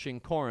the church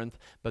in Corinth,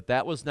 but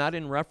that was not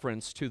in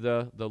reference to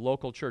the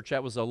local church.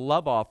 That was a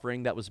love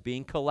offering that was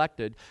being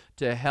collected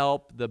to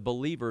help the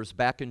believers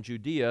back in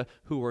Judea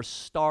who were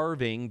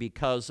starving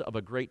because of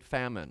a great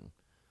famine.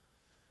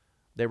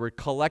 They were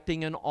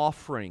collecting an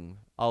offering,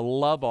 a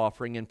love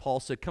offering, and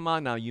Paul said, come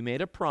on now, you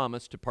made a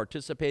promise to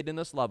participate in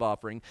this love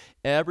offering.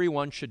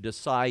 Everyone should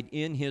decide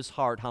in his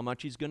heart how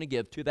much he's going to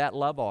give to that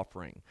love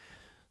offering.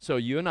 So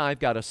you and I have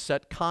got to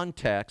set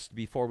context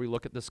before we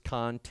look at this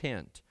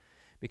content.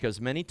 because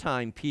many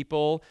times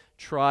people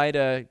try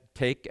to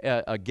take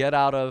a get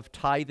out of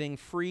tithing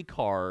free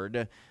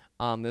card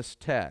on this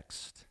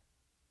text.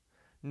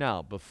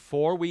 Now,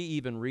 before we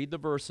even read the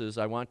verses,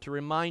 I want to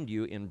remind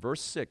you in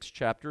verse 6,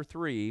 chapter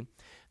 3,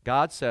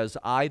 God says,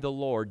 I, the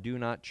Lord, do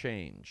not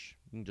change.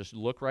 You can just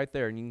look right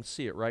there and you can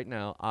see it right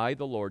now. I,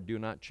 the Lord, do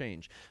not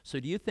change.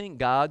 So do you think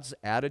God's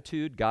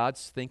attitude,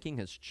 God's thinking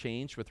has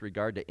changed with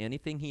regard to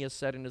anything he has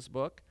said in his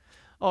book?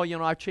 Oh,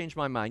 I've changed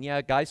my mind.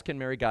 Yeah, guys can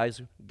marry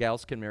guys,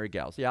 gals can marry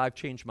gals. Yeah, I've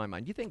changed my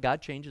mind. Do you think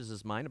God changes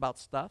his mind about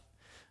stuff?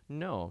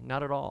 No,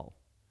 not at all.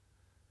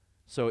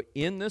 So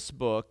in this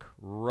book,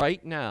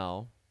 right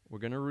now, we're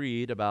going to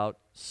read about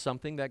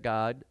something that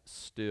God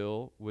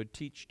still would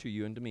teach to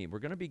you and to me. We're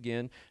going to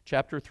begin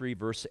chapter 3,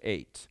 verse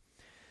 8.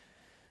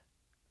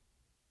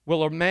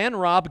 Will a man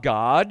rob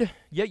God?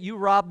 Yet you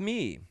rob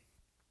me.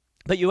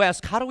 But you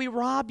ask, how do we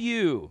rob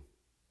you?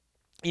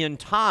 In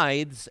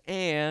tithes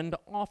and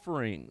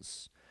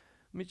offerings.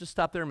 Let me just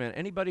stop there a minute.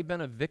 Anybody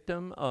been a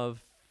victim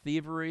of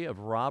thievery, of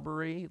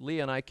robbery?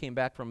 Leah and I came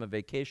back from a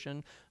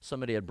vacation.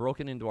 Somebody had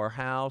broken into our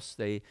house.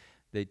 They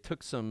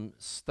took some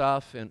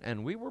stuff,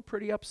 and we were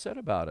pretty upset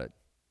about it.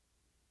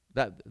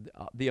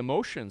 The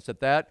emotions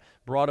that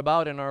brought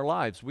about in our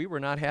lives, we were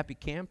not happy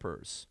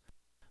campers.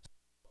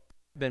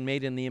 Been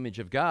made in the image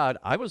of God.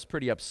 I was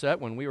pretty upset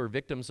when we were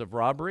victims of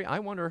robbery. I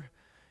wonder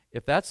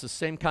if that's the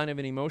same kind of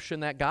an emotion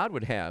that God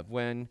would have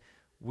when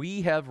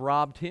we have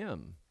robbed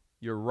him.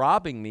 You're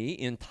robbing me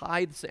in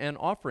tithes and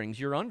offerings.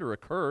 You're under a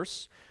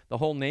curse, the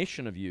whole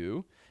nation of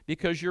you,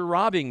 because you're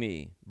robbing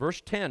me.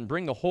 Verse 10,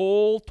 bring the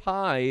whole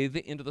tithe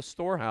into the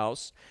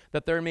storehouse,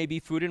 that there may be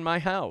food in my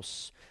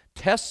house.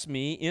 Test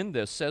me in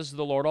this, says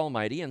the Lord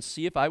Almighty, and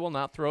see if I will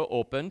not throw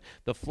open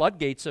the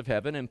floodgates of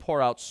heaven and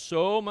pour out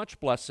so much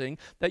blessing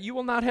that you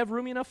will not have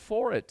room enough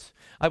for it.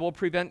 I will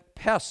prevent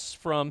pests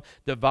from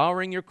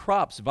devouring your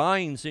crops.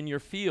 Vines in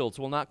your fields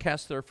will not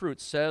cast their fruit,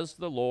 says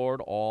the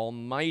Lord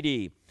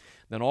Almighty.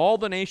 Then all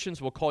the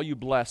nations will call you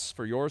blessed,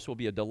 for yours will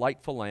be a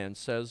delightful land,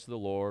 says the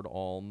Lord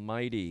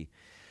Almighty.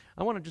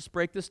 I want to just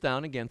break this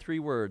down again, 3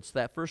 words.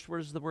 That first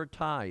word is the word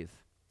tithe.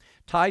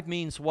 Tithe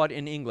means what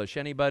in English?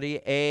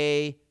 Anybody?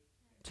 A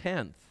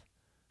tenth.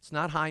 It's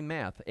not high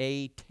math.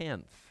 A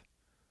tenth.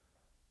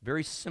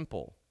 Very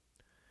simple.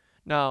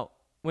 Now,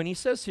 when he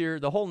says here,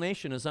 the whole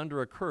nation is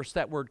under a curse,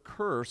 that word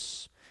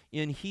curse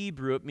in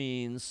Hebrew, it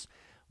means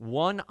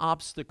one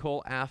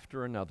obstacle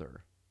after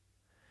another.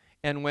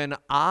 And when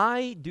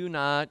I do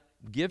not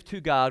give to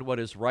God what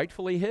is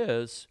rightfully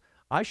his,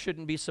 I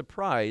shouldn't be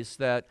surprised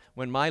that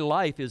when my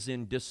life is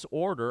in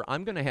disorder,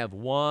 I'm going to have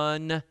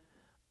one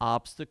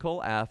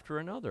obstacle after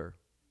another.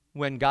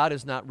 When God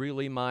is not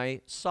really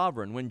my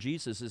sovereign, when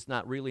Jesus is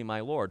not really my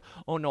Lord.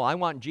 Oh no, I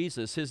want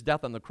Jesus, his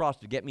death on the cross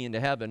to get me into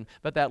heaven,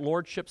 but that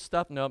lordship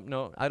stuff,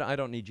 no, I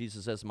don't need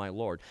Jesus as my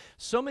Lord.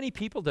 So many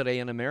people today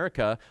in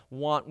America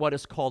want what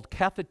is called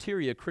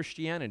cafeteria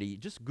Christianity.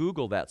 Just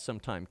Google that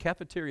sometime,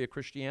 cafeteria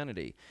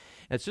Christianity.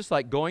 It's just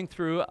like going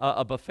through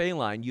a buffet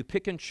line. You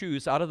pick and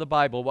choose out of the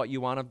Bible what you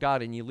want of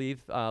God, and you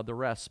leave the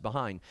rest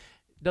behind.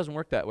 It doesn't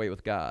work that way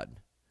with God.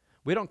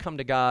 We don't come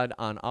to God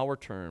on our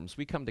terms.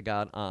 We come to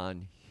God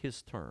on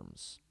his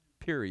terms.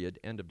 Period.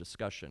 End of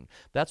discussion.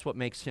 That's what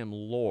makes him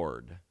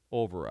Lord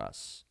over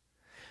us.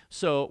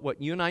 So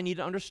what you and I need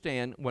to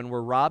understand when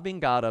we're robbing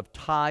God of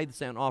tithes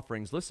and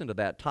offerings, listen to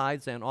that,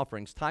 tithes and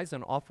offerings. Tithes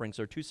and offerings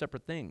are 2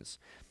 separate things.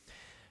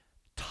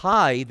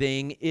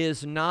 Tithing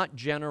is not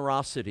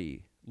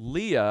generosity.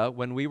 Leah,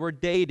 when we were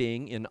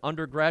dating in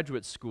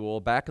undergraduate school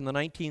back in the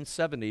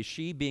 1970s,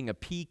 she being a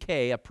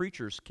PK, a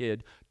preacher's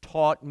kid,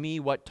 taught me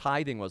what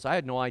tithing was. I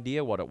had no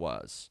idea what it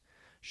was.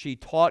 She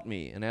taught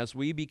me, and as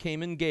we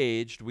became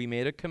engaged, we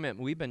made a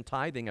commitment. We've been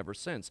tithing ever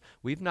since.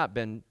 We've not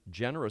been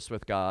generous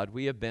with God.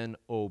 We have been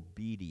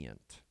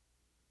obedient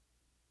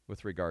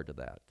with regard to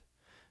that.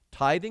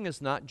 Tithing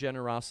is not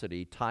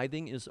generosity.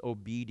 Tithing is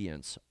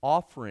obedience.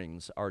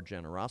 Offerings are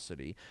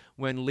generosity.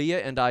 When Leah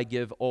and I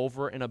give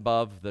over and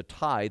above the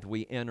tithe,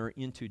 we enter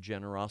into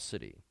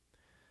generosity.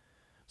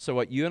 So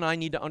what you and I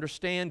need to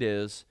understand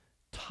is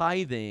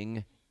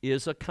tithing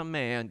is a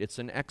command. It's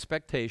an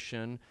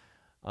expectation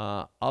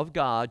of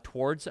God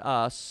towards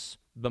us.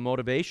 The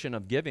motivation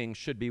of giving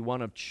should be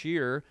one of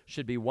cheer,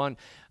 should be one,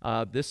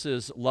 this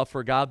is love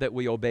for God, that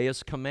we obey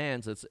his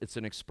commands. It's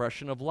an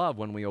expression of love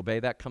when we obey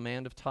that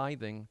command of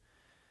tithing.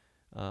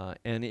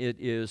 And it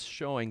is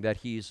showing that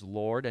he's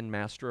Lord and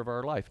master of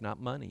our life,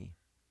 not money.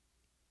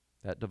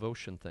 That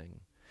devotion thing.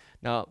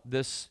 Now,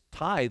 this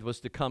tithe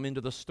was to come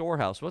into the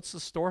storehouse. What's the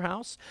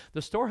storehouse?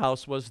 The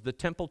storehouse was the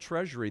temple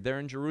treasury there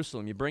in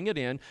Jerusalem. You bring it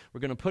in.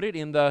 We're going to put it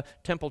in the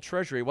temple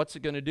treasury. What's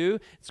it going to do?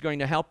 It's going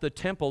to help the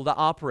temple to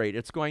operate.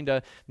 It's going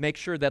to make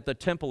sure that the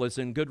temple is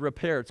in good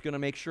repair. It's going to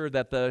make sure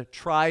that the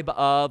tribe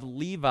of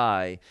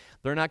Levi,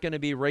 they're not going to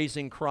be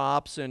raising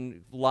crops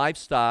and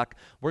livestock.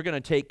 We're going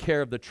to take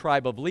care of the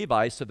tribe of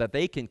Levi so that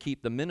they can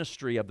keep the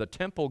ministry of the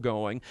temple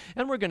going.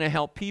 And we're going to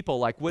help people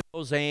like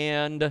widows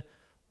and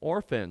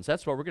orphans.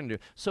 That's what we're going to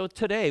do. So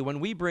today, when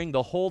we bring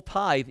the whole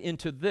tithe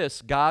into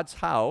this God's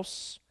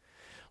house,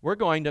 We're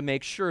going to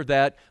make sure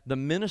that the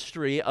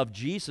ministry of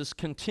Jesus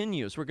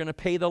continues. We're going to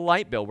pay the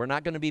light bill. We're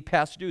not going to be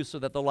past due so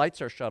that the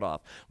lights are shut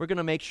off. We're going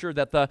to make sure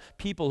that the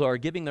people who are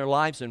giving their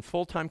lives in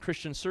full-time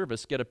Christian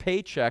service get a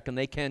paycheck and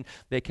they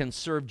can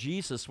serve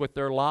Jesus with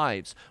their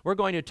lives. We're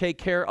going to take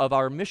care of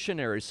our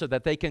missionaries so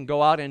that they can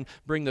go out and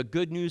bring the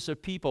good news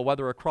of people,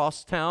 whether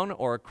across town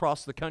or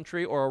across the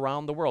country or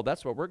around the world.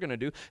 That's what we're going to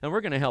do. And we're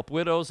going to help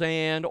widows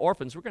and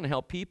orphans. We're going to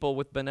help people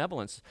with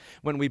benevolence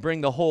when we bring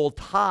the whole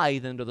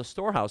tithe into the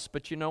storehouse.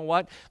 But you know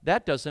what?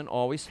 That doesn't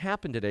always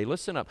happen today.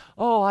 Listen up.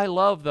 Oh, I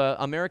love the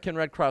American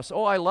Red Cross.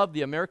 Oh, I love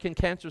the American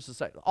Cancer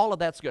Society. All of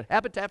that's good.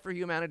 Habitat for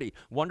Humanity,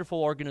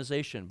 wonderful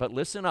organization. But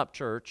listen up,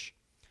 church.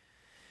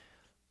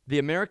 The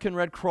American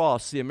Red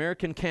Cross, the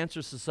American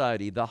Cancer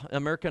Society, the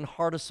American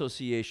Heart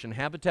Association,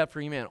 Habitat for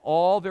Humanity,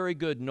 all very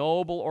good,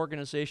 noble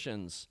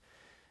organizations.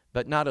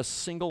 But not a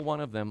single one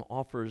of them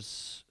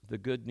offers the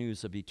good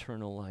news of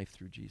eternal life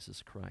through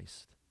Jesus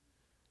Christ.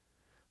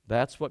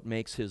 That's what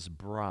makes his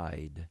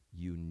bride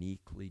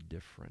uniquely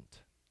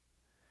different.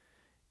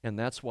 And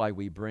that's why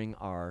we bring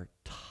our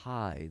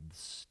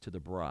tithes to the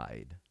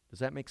bride. Does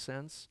that make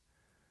sense?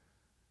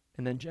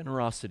 And then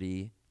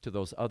generosity to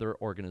those other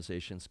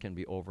organizations can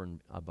be over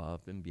and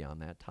above and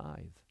beyond that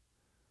tithe.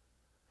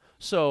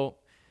 So,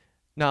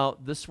 now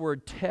this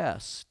word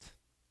test,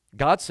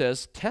 God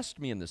says, test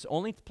me in this.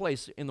 Only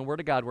place in the Word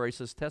of God where he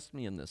says, test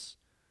me in this.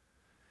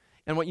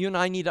 And what you and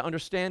I need to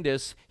understand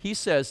is, he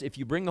says, if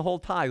you bring the whole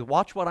tithe,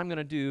 watch what I'm going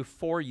to do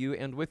for you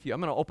and with you.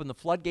 I'm going to open the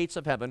floodgates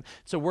of heaven.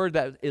 It's a word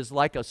that is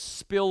like a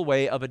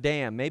spillway of a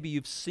dam. Maybe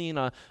you've seen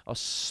a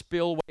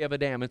spillway of a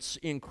dam. It's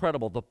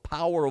incredible, the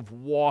power of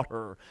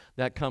water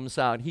that comes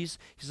out. He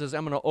says,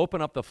 I'm going to open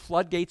up the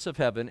floodgates of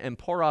heaven and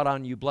pour out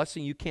on you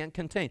blessing you can't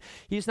contain.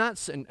 He's not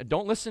saying,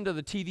 don't listen to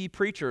the TV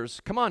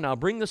preachers. Come on now,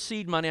 bring the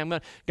seed money.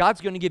 God's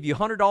going to give you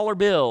 $100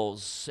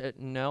 bills.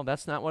 No,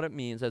 that's not what it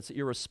means. That's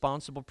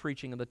irresponsible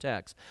preaching of the text.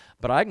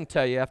 But I can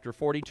tell you, after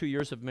 42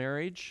 years of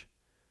marriage,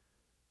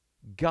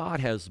 God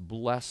has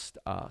blessed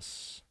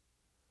us.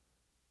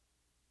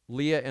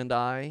 Leah and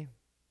I,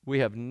 we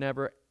have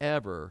never,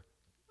 ever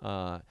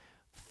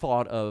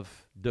thought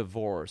of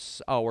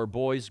divorce. Our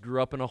boys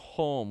grew up in a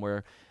home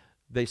where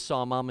they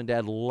saw mom and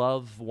dad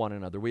love one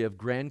another. We have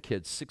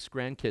grandkids, 6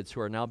 grandkids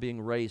who are now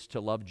being raised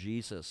to love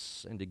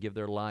Jesus and to give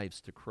their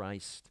lives to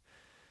Christ.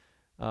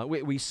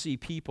 We see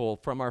people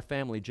from our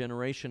family,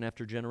 generation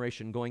after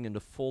generation, going into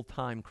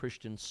full-time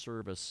Christian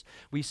service.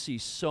 We see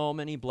so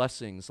many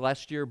blessings.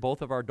 Last year,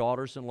 both of our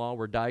daughters-in-law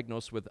were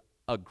diagnosed with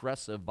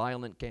aggressive,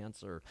 violent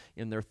cancer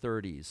in their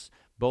 30s.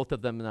 Both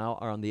of them now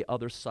are on the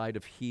other side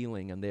of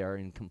healing, and they are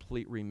in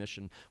complete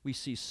remission. We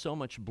see so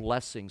much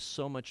blessing,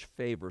 so much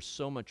favor,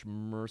 so much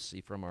mercy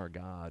from our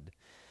God.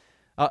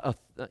 I've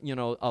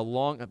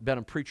been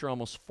a preacher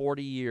almost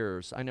 40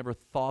 years. I never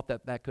thought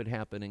that could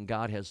happen, and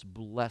God has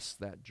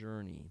blessed that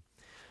journey.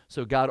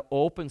 So God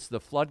opens the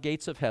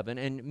floodgates of heaven,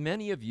 and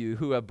many of you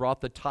who have brought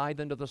the tithe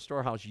into the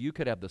storehouse, you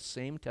could have the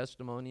same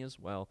testimony as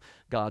well.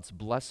 God's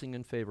blessing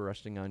and favor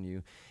resting on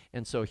you.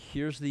 And so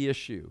here's the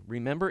issue.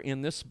 Remember,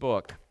 in this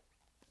book,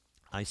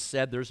 I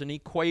said there's an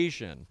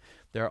equation.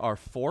 There are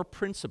 4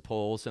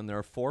 principles and there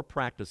are 4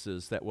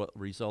 practices that will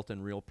result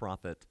in real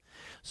profit.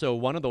 So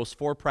one of those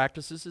 4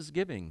 practices is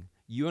giving.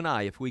 You and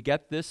I, if we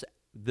get this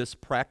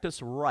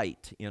practice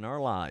right in our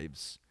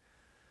lives,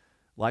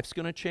 life's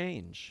going to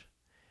change.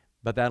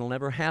 But that'll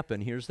never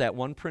happen. Here's that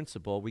one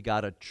principle. We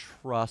got to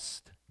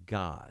trust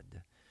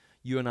God.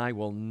 You and I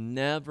will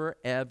never,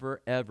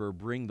 ever, ever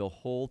bring the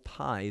whole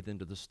tithe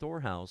into the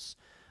storehouse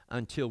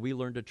until we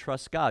learn to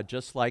trust God,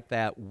 just like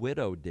that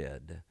widow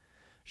did.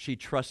 She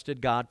trusted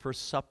God for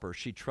supper.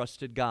 She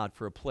trusted God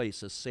for a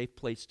safe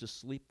place to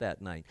sleep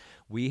that night.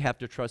 We have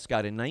to trust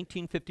God. In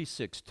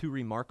 1956, 2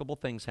 remarkable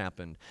things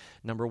happened.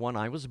 Number 1,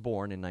 I was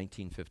born in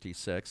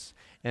 1956.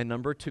 And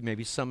number 2,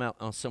 maybe someone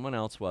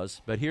else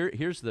was. But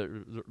here's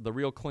the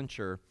real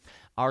clincher.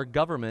 Our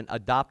government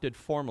adopted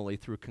formally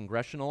through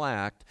congressional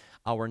act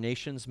our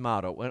nation's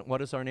motto.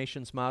 What is our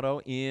nation's motto?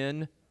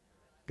 In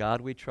God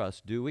we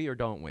trust. Do we or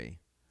don't we?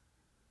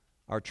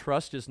 Our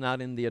trust is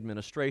not in the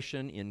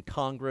administration, in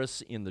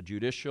Congress, in the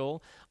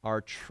judicial.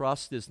 Our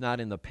trust is not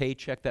in the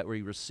paycheck that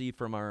we receive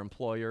from our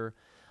employer.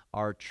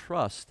 Our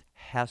trust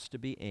has to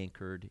be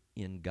anchored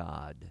in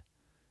God.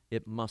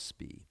 It must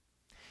be.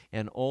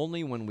 And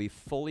only when we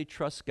fully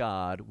trust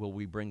God will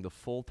we bring the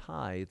full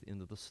tithe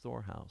into the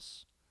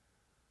storehouse.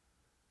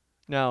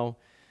 Now,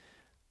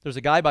 there's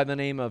a guy by the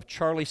name of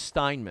Charlie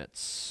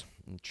Steinmetz.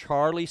 And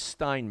Charlie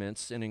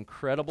Steinmetz, an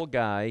incredible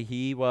guy.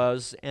 He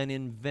was an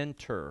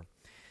inventor.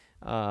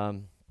 I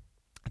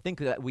think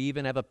that we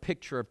even have a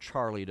picture of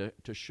Charlie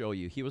to show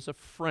you. He was a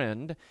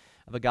friend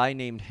of a guy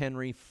named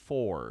Henry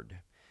Ford.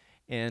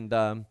 And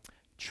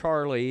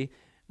Charlie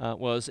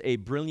was a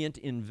brilliant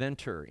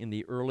inventor in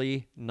the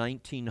early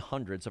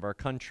 1900s of our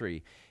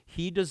country.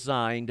 He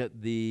designed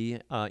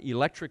the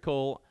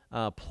electrical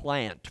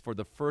plant for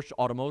the first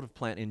automotive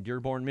plant in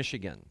Dearborn,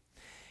 Michigan.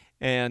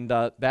 And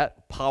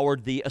that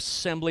powered the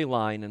assembly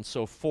line. And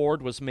so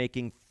Ford was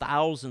making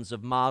thousands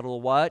of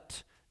Model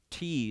what?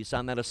 T's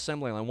on that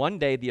assembly line. One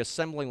day, the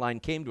assembly line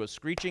came to a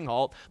screeching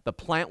halt. The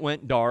plant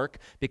went dark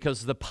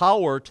because the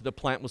power to the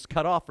plant was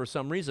cut off for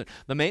some reason.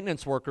 The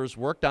maintenance workers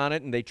worked on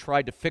it, and they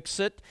tried to fix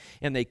it,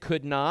 and they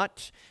could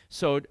not.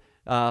 So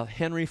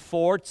Henry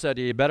Ford said,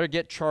 you better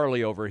get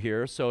Charlie over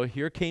here. So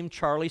here came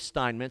Charlie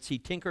Steinmetz. He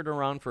tinkered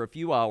around for a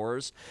few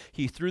hours.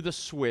 He threw the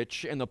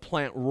switch, and the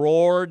plant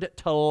roared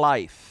to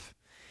life.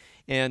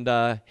 And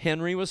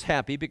Henry was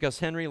happy because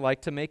Henry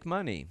liked to make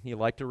money. He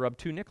liked to rub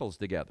two nickels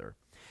together.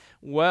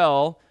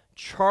 Well,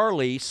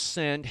 Charlie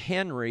sent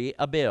Henry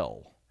a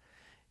bill.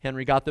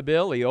 Henry got the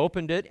bill, he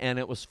opened it, and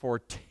it was for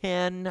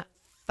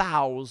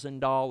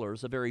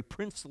 $10,000, a very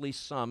princely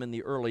sum in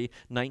the early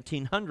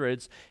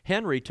 1900s.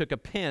 Henry took a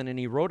pen and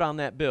he wrote on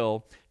that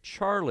bill,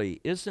 Charlie,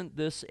 isn't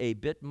this a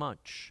bit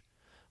much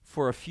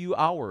for a few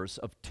hours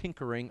of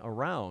tinkering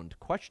around? ?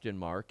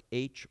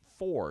 H.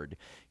 Ford.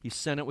 He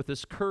sent it with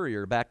his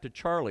courier back to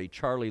Charlie.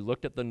 Charlie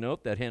looked at the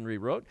note that Henry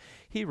wrote.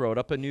 He wrote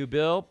up a new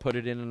bill, put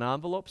it in an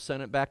envelope,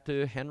 sent it back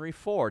to Henry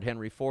Ford.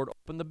 Henry Ford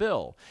opened the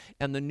bill.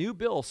 And the new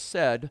bill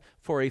said,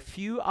 for a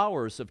few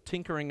hours of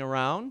tinkering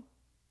around,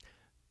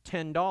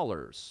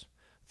 $10.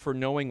 For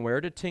knowing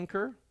where to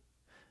tinker,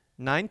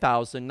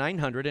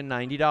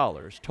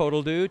 $9,990.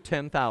 Total due,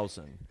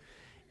 $10,000.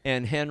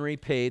 And Henry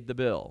paid the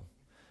bill.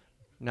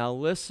 Now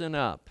listen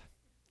up.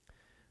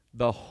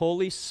 The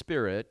Holy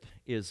Spirit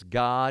is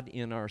God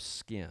in our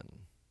skin.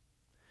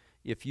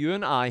 If you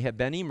and I have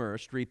been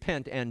immersed,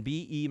 repent and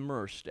be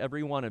immersed,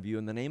 every one of you,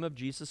 in the name of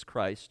Jesus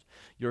Christ,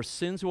 your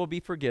sins will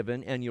be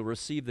forgiven and you'll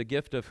receive the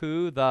gift of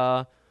who?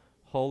 The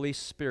Holy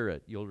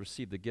Spirit. You'll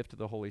receive the gift of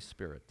the Holy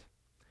Spirit.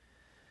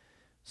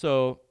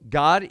 So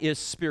God is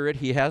spirit.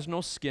 He has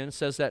no skin. It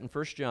says that in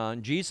 1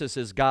 John. Jesus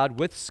is God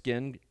with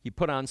skin. He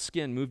put on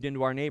skin, moved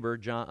into our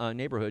neighborhood,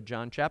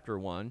 John chapter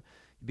 1.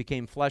 He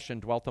became flesh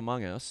and dwelt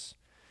among us.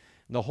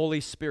 And the Holy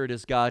Spirit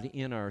is God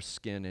in our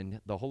skin,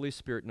 and the Holy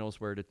Spirit knows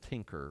where to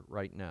tinker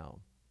right now.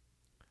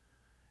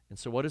 And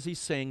so what is he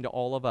saying to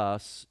all of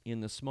us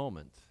in this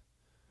moment?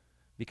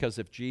 Because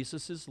if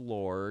Jesus is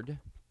Lord,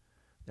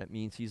 that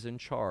means he's in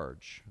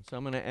charge. So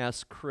I'm going to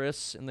ask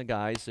Chris and the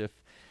guys if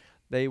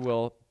they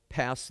will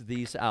pass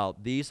these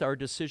out. These are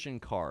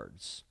decision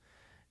cards.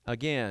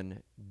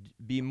 Again,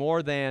 be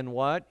more than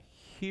what?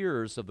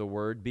 Hearers of the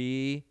word.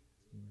 Be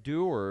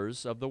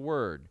doers of the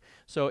word.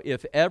 So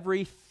if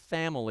every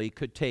family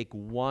could take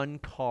one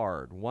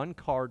card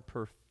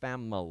per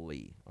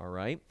family, all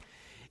right?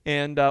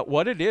 And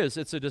what it is,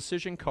 it's a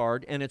decision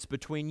card, and it's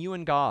between you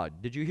and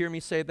God. Did you hear me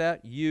say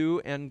that?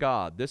 You and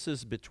God. This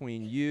is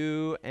between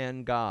you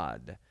and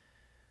God.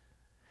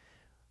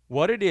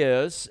 What it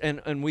is,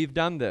 and we've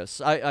done this.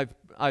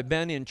 I've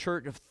been in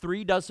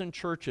 36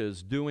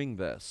 churches doing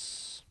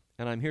this,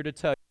 and I'm here to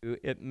tell you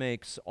it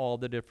makes all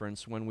the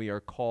difference when we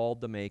are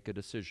called to make a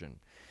decision.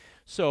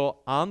 So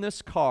on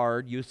this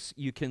card,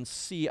 you can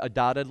see a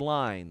dotted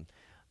line.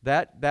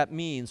 That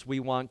means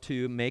we want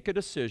to make a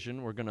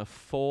decision. We're going to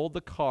fold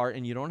the card,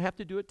 and you don't have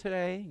to do it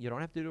today. You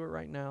don't have to do it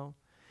right now.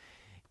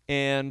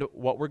 And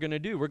what we're going to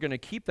do, we're going to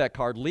keep that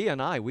card. Leah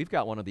and I, we've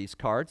got one of these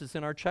cards. It's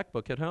in our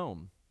checkbook at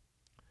home.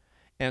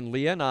 And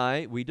Leah and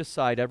I, we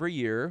decide every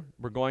year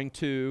we're going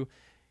to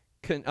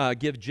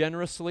give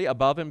generously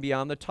above and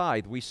beyond the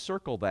tithe. We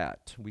circle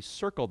that. We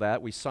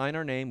sign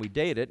our name, we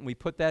date it, and we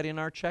put that in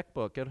our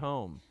checkbook at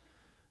home.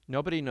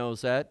 Nobody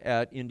knows that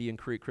at Indian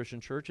Creek Christian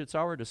Church. It's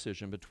our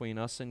decision between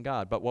us and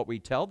God. But what we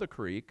tell the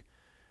Creek,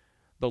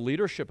 the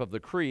leadership of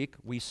the Creek,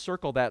 we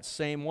circle that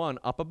same one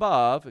up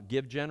above,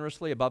 give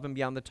generously above and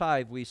beyond the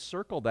tithe. We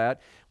circle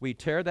that, we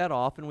tear that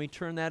off, and we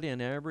turn that in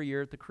every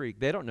year at the Creek.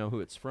 They don't know who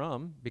it's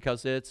from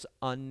because it's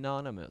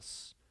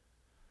anonymous.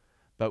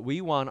 But we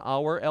want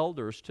our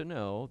elders to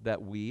know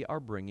that we are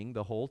bringing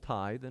the whole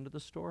tithe into the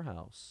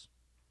storehouse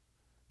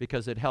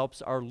because it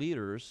helps our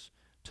leaders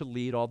to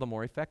lead all the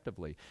more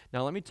effectively.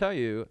 Now, let me tell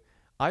you,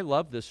 I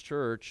love this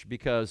church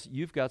because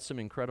you've got some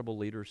incredible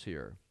leaders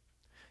here.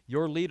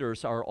 Your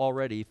leaders are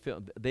already,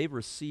 they've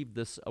received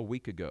this a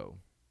week ago,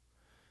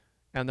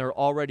 and they're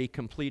already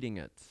completing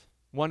it.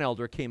 One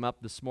elder came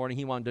up this morning.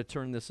 He wanted to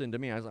turn this into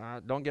me. I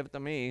said, don't give it to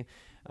me.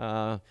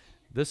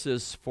 This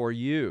is for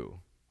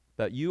you.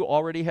 That you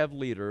already have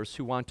leaders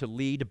who want to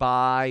lead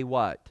by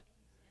what?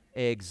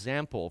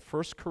 Example.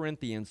 1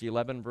 Corinthians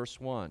 11, verse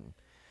 1.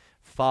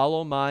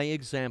 Follow my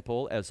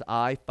example as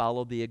I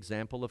follow the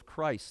example of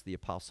Christ, the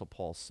Apostle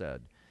Paul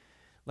said.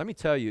 Let me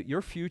tell you,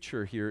 your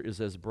future here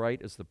is as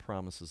bright as the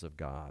promises of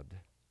God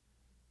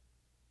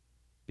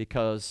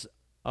because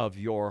of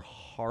your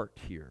heart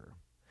here.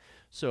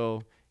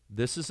 So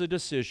this is a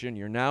decision.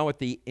 You're now at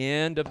the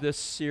end of this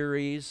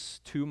series,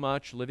 Too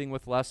Much, Living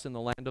with Less in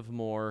the Land of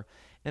More,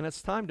 and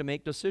it's time to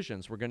make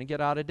decisions. We're going to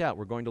get out of debt.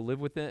 We're going to live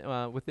within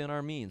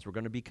our means. We're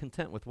going to be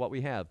content with what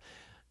we have.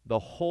 The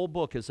whole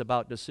book is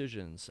about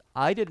decisions.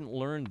 I didn't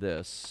learn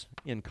this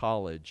in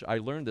college. I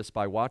learned this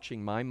by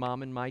watching my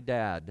mom and my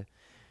dad.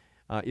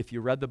 If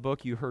you read the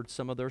book, you heard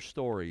some of their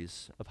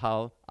stories of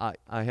how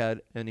I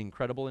had an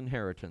incredible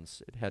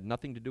inheritance. It had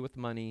nothing to do with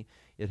money.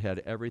 It had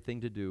everything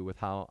to do with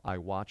how I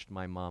watched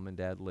my mom and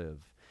dad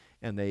live.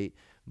 And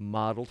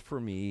modeled for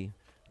me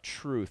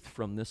truth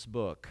from this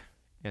book.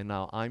 And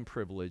now I'm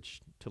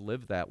privileged to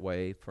live that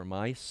way for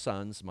my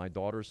sons, my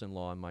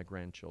daughters-in-law, and my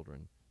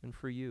grandchildren, and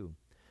for you.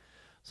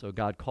 So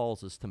God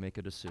calls us to make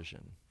a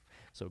decision.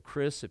 So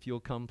Chris, if you'll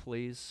come,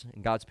 please.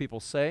 And God's people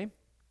say,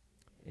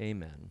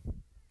 amen.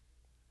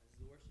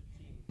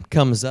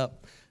 Comes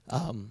up.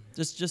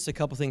 Just a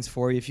couple things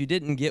for you. If you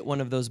didn't get one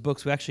of those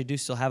books, we actually do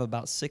still have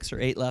about 6 or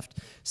 8 left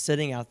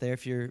sitting out there.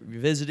 If you're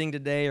visiting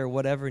today or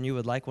whatever and you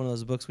would like one of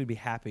those books, we'd be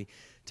happy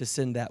to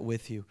send that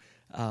with you.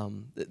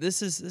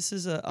 This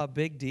is a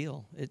big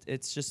deal.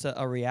 It's just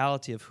a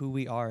reality of who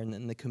we are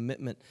and the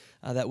commitment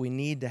that we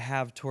need to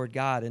have toward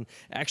God. And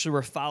actually,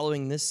 we're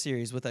following this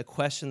series with a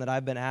question that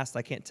I've been asked.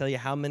 I can't tell you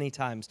how many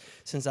times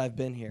since I've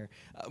been here.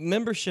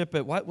 Membership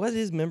at what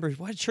is membership?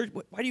 Why church?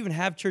 Why do you even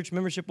have church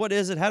membership? What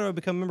is it? How do I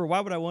become a member? Why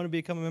would I want to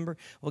become a member?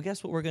 Well,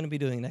 guess what we're going to be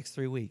doing next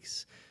 3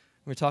 weeks?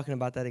 We're talking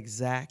about that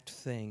exact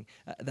thing,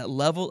 that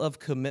level of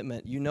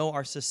commitment. You know,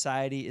 our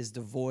society is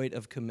devoid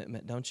of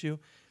commitment, don't you?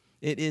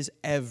 It is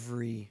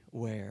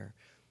everywhere.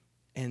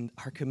 And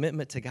our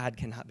commitment to God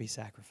cannot be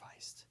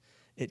sacrificed.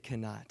 It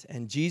cannot.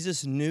 And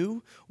Jesus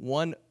knew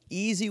one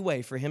easy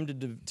way for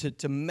him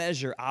to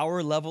measure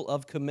our level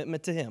of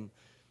commitment to him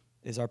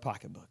is our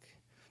pocketbook.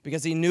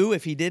 Because he knew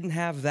if he didn't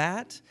have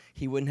that,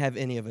 he wouldn't have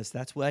any of us.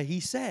 That's why he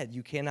said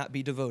you cannot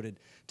be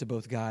devoted to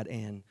both God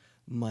and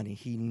money.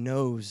 He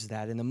knows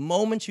that. And the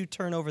moment you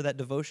turn over that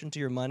devotion to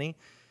your money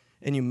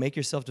and you make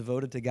yourself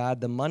devoted to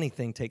God, the money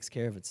thing takes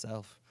care of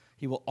itself.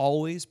 He will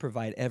always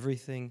provide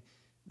everything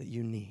that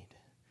you need.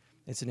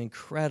 It's an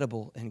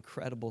incredible,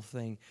 incredible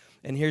thing.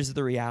 And here's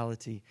the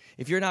reality.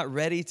 If you're not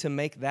ready to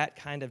make that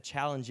kind of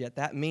challenge yet,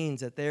 that means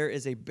that there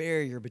is a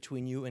barrier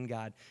between you and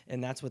God.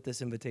 And that's what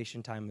this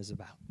invitation time is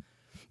about.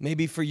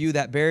 Maybe for you,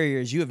 that barrier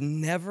is you have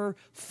never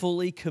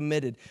fully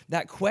committed.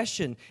 That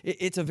question,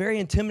 it's a very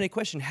intimidating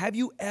question. Have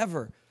you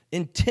ever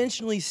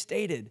intentionally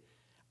stated,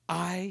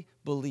 I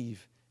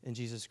believe in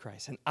Jesus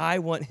Christ, and I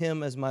want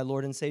him as my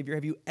Lord and Savior?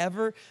 Have you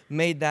ever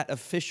made that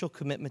official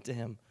commitment to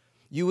him?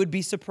 You would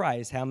be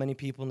surprised how many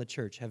people in the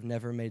church have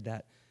never made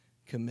that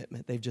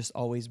commitment. They've just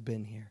always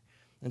been here.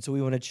 And so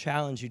we want to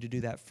challenge you to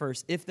do that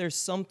first. If there's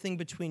something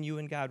between you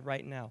and God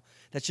right now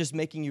that's just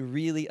making you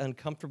really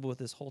uncomfortable with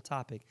this whole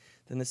topic,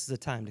 then this is a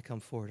time to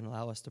come forward and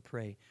allow us to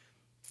pray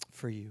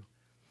for you.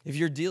 If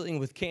you're dealing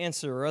with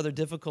cancer or other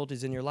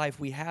difficulties in your life,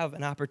 we have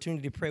an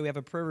opportunity to pray. We have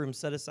a prayer room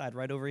set aside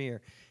right over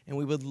here, and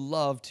we would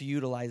love to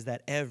utilize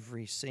that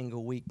every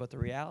single week. But the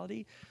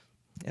reality,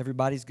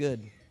 everybody's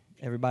good.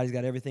 Everybody's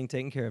got everything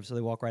taken care of, so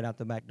they walk right out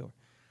the back door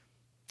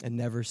and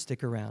never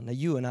stick around. Now,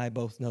 you and I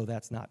both know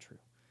that's not true.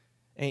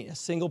 Ain't a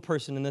single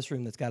person in this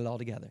room that's got it all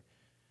together.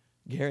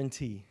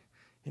 Guarantee.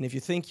 And if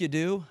you think you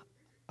do,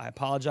 I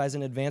apologize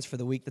in advance for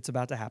the week that's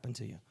about to happen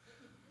to you,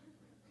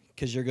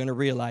 because you're going to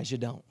realize you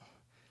don't.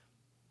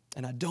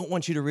 And I don't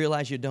want you to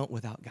realize you don't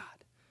without God,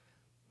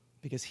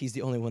 because he's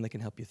the only one that can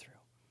help you through.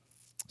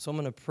 So I'm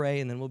going to pray,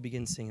 and then we'll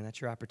begin singing.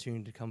 That's your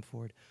opportunity to come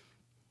forward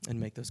and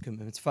make those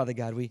commitments. Father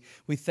God, we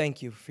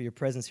thank you for your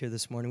presence here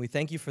this morning. We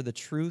thank you for the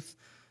truth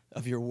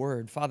of your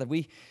word. Father,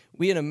 we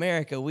in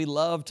America, we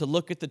love to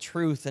look at the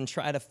truth and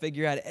try to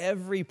figure out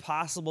every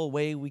possible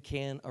way we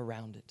can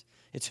around it.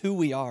 It's who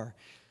we are.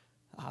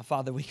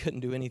 Father, we couldn't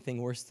do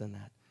anything worse than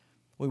that.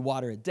 We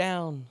water it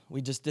down.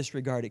 We just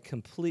disregard it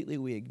completely.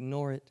 We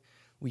ignore it.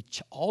 We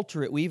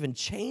alter it. We even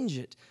change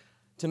it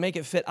to make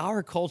it fit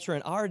our culture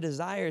and our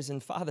desires.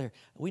 And Father,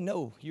 we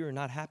know you're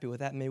not happy with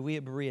that. May we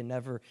at Berea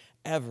never,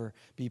 ever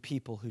be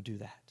people who do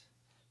that.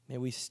 May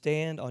we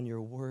stand on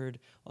your word,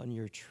 on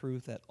your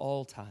truth at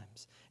all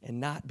times, and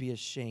not be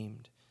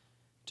ashamed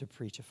to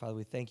preach it. Father,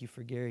 we thank you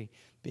for Gary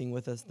being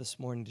with us this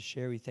morning to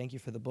share. We thank you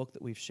for the book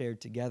that we've shared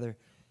together.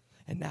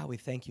 And now we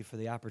thank you for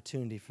the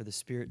opportunity for the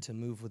Spirit to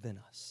move within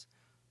us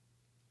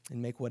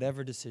and make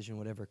whatever decision,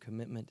 whatever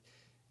commitment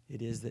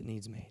it is that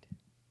needs made.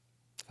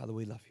 Father,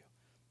 we love you.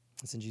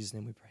 It's in Jesus'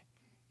 name we pray.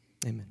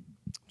 Amen.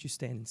 Would you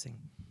stand and sing?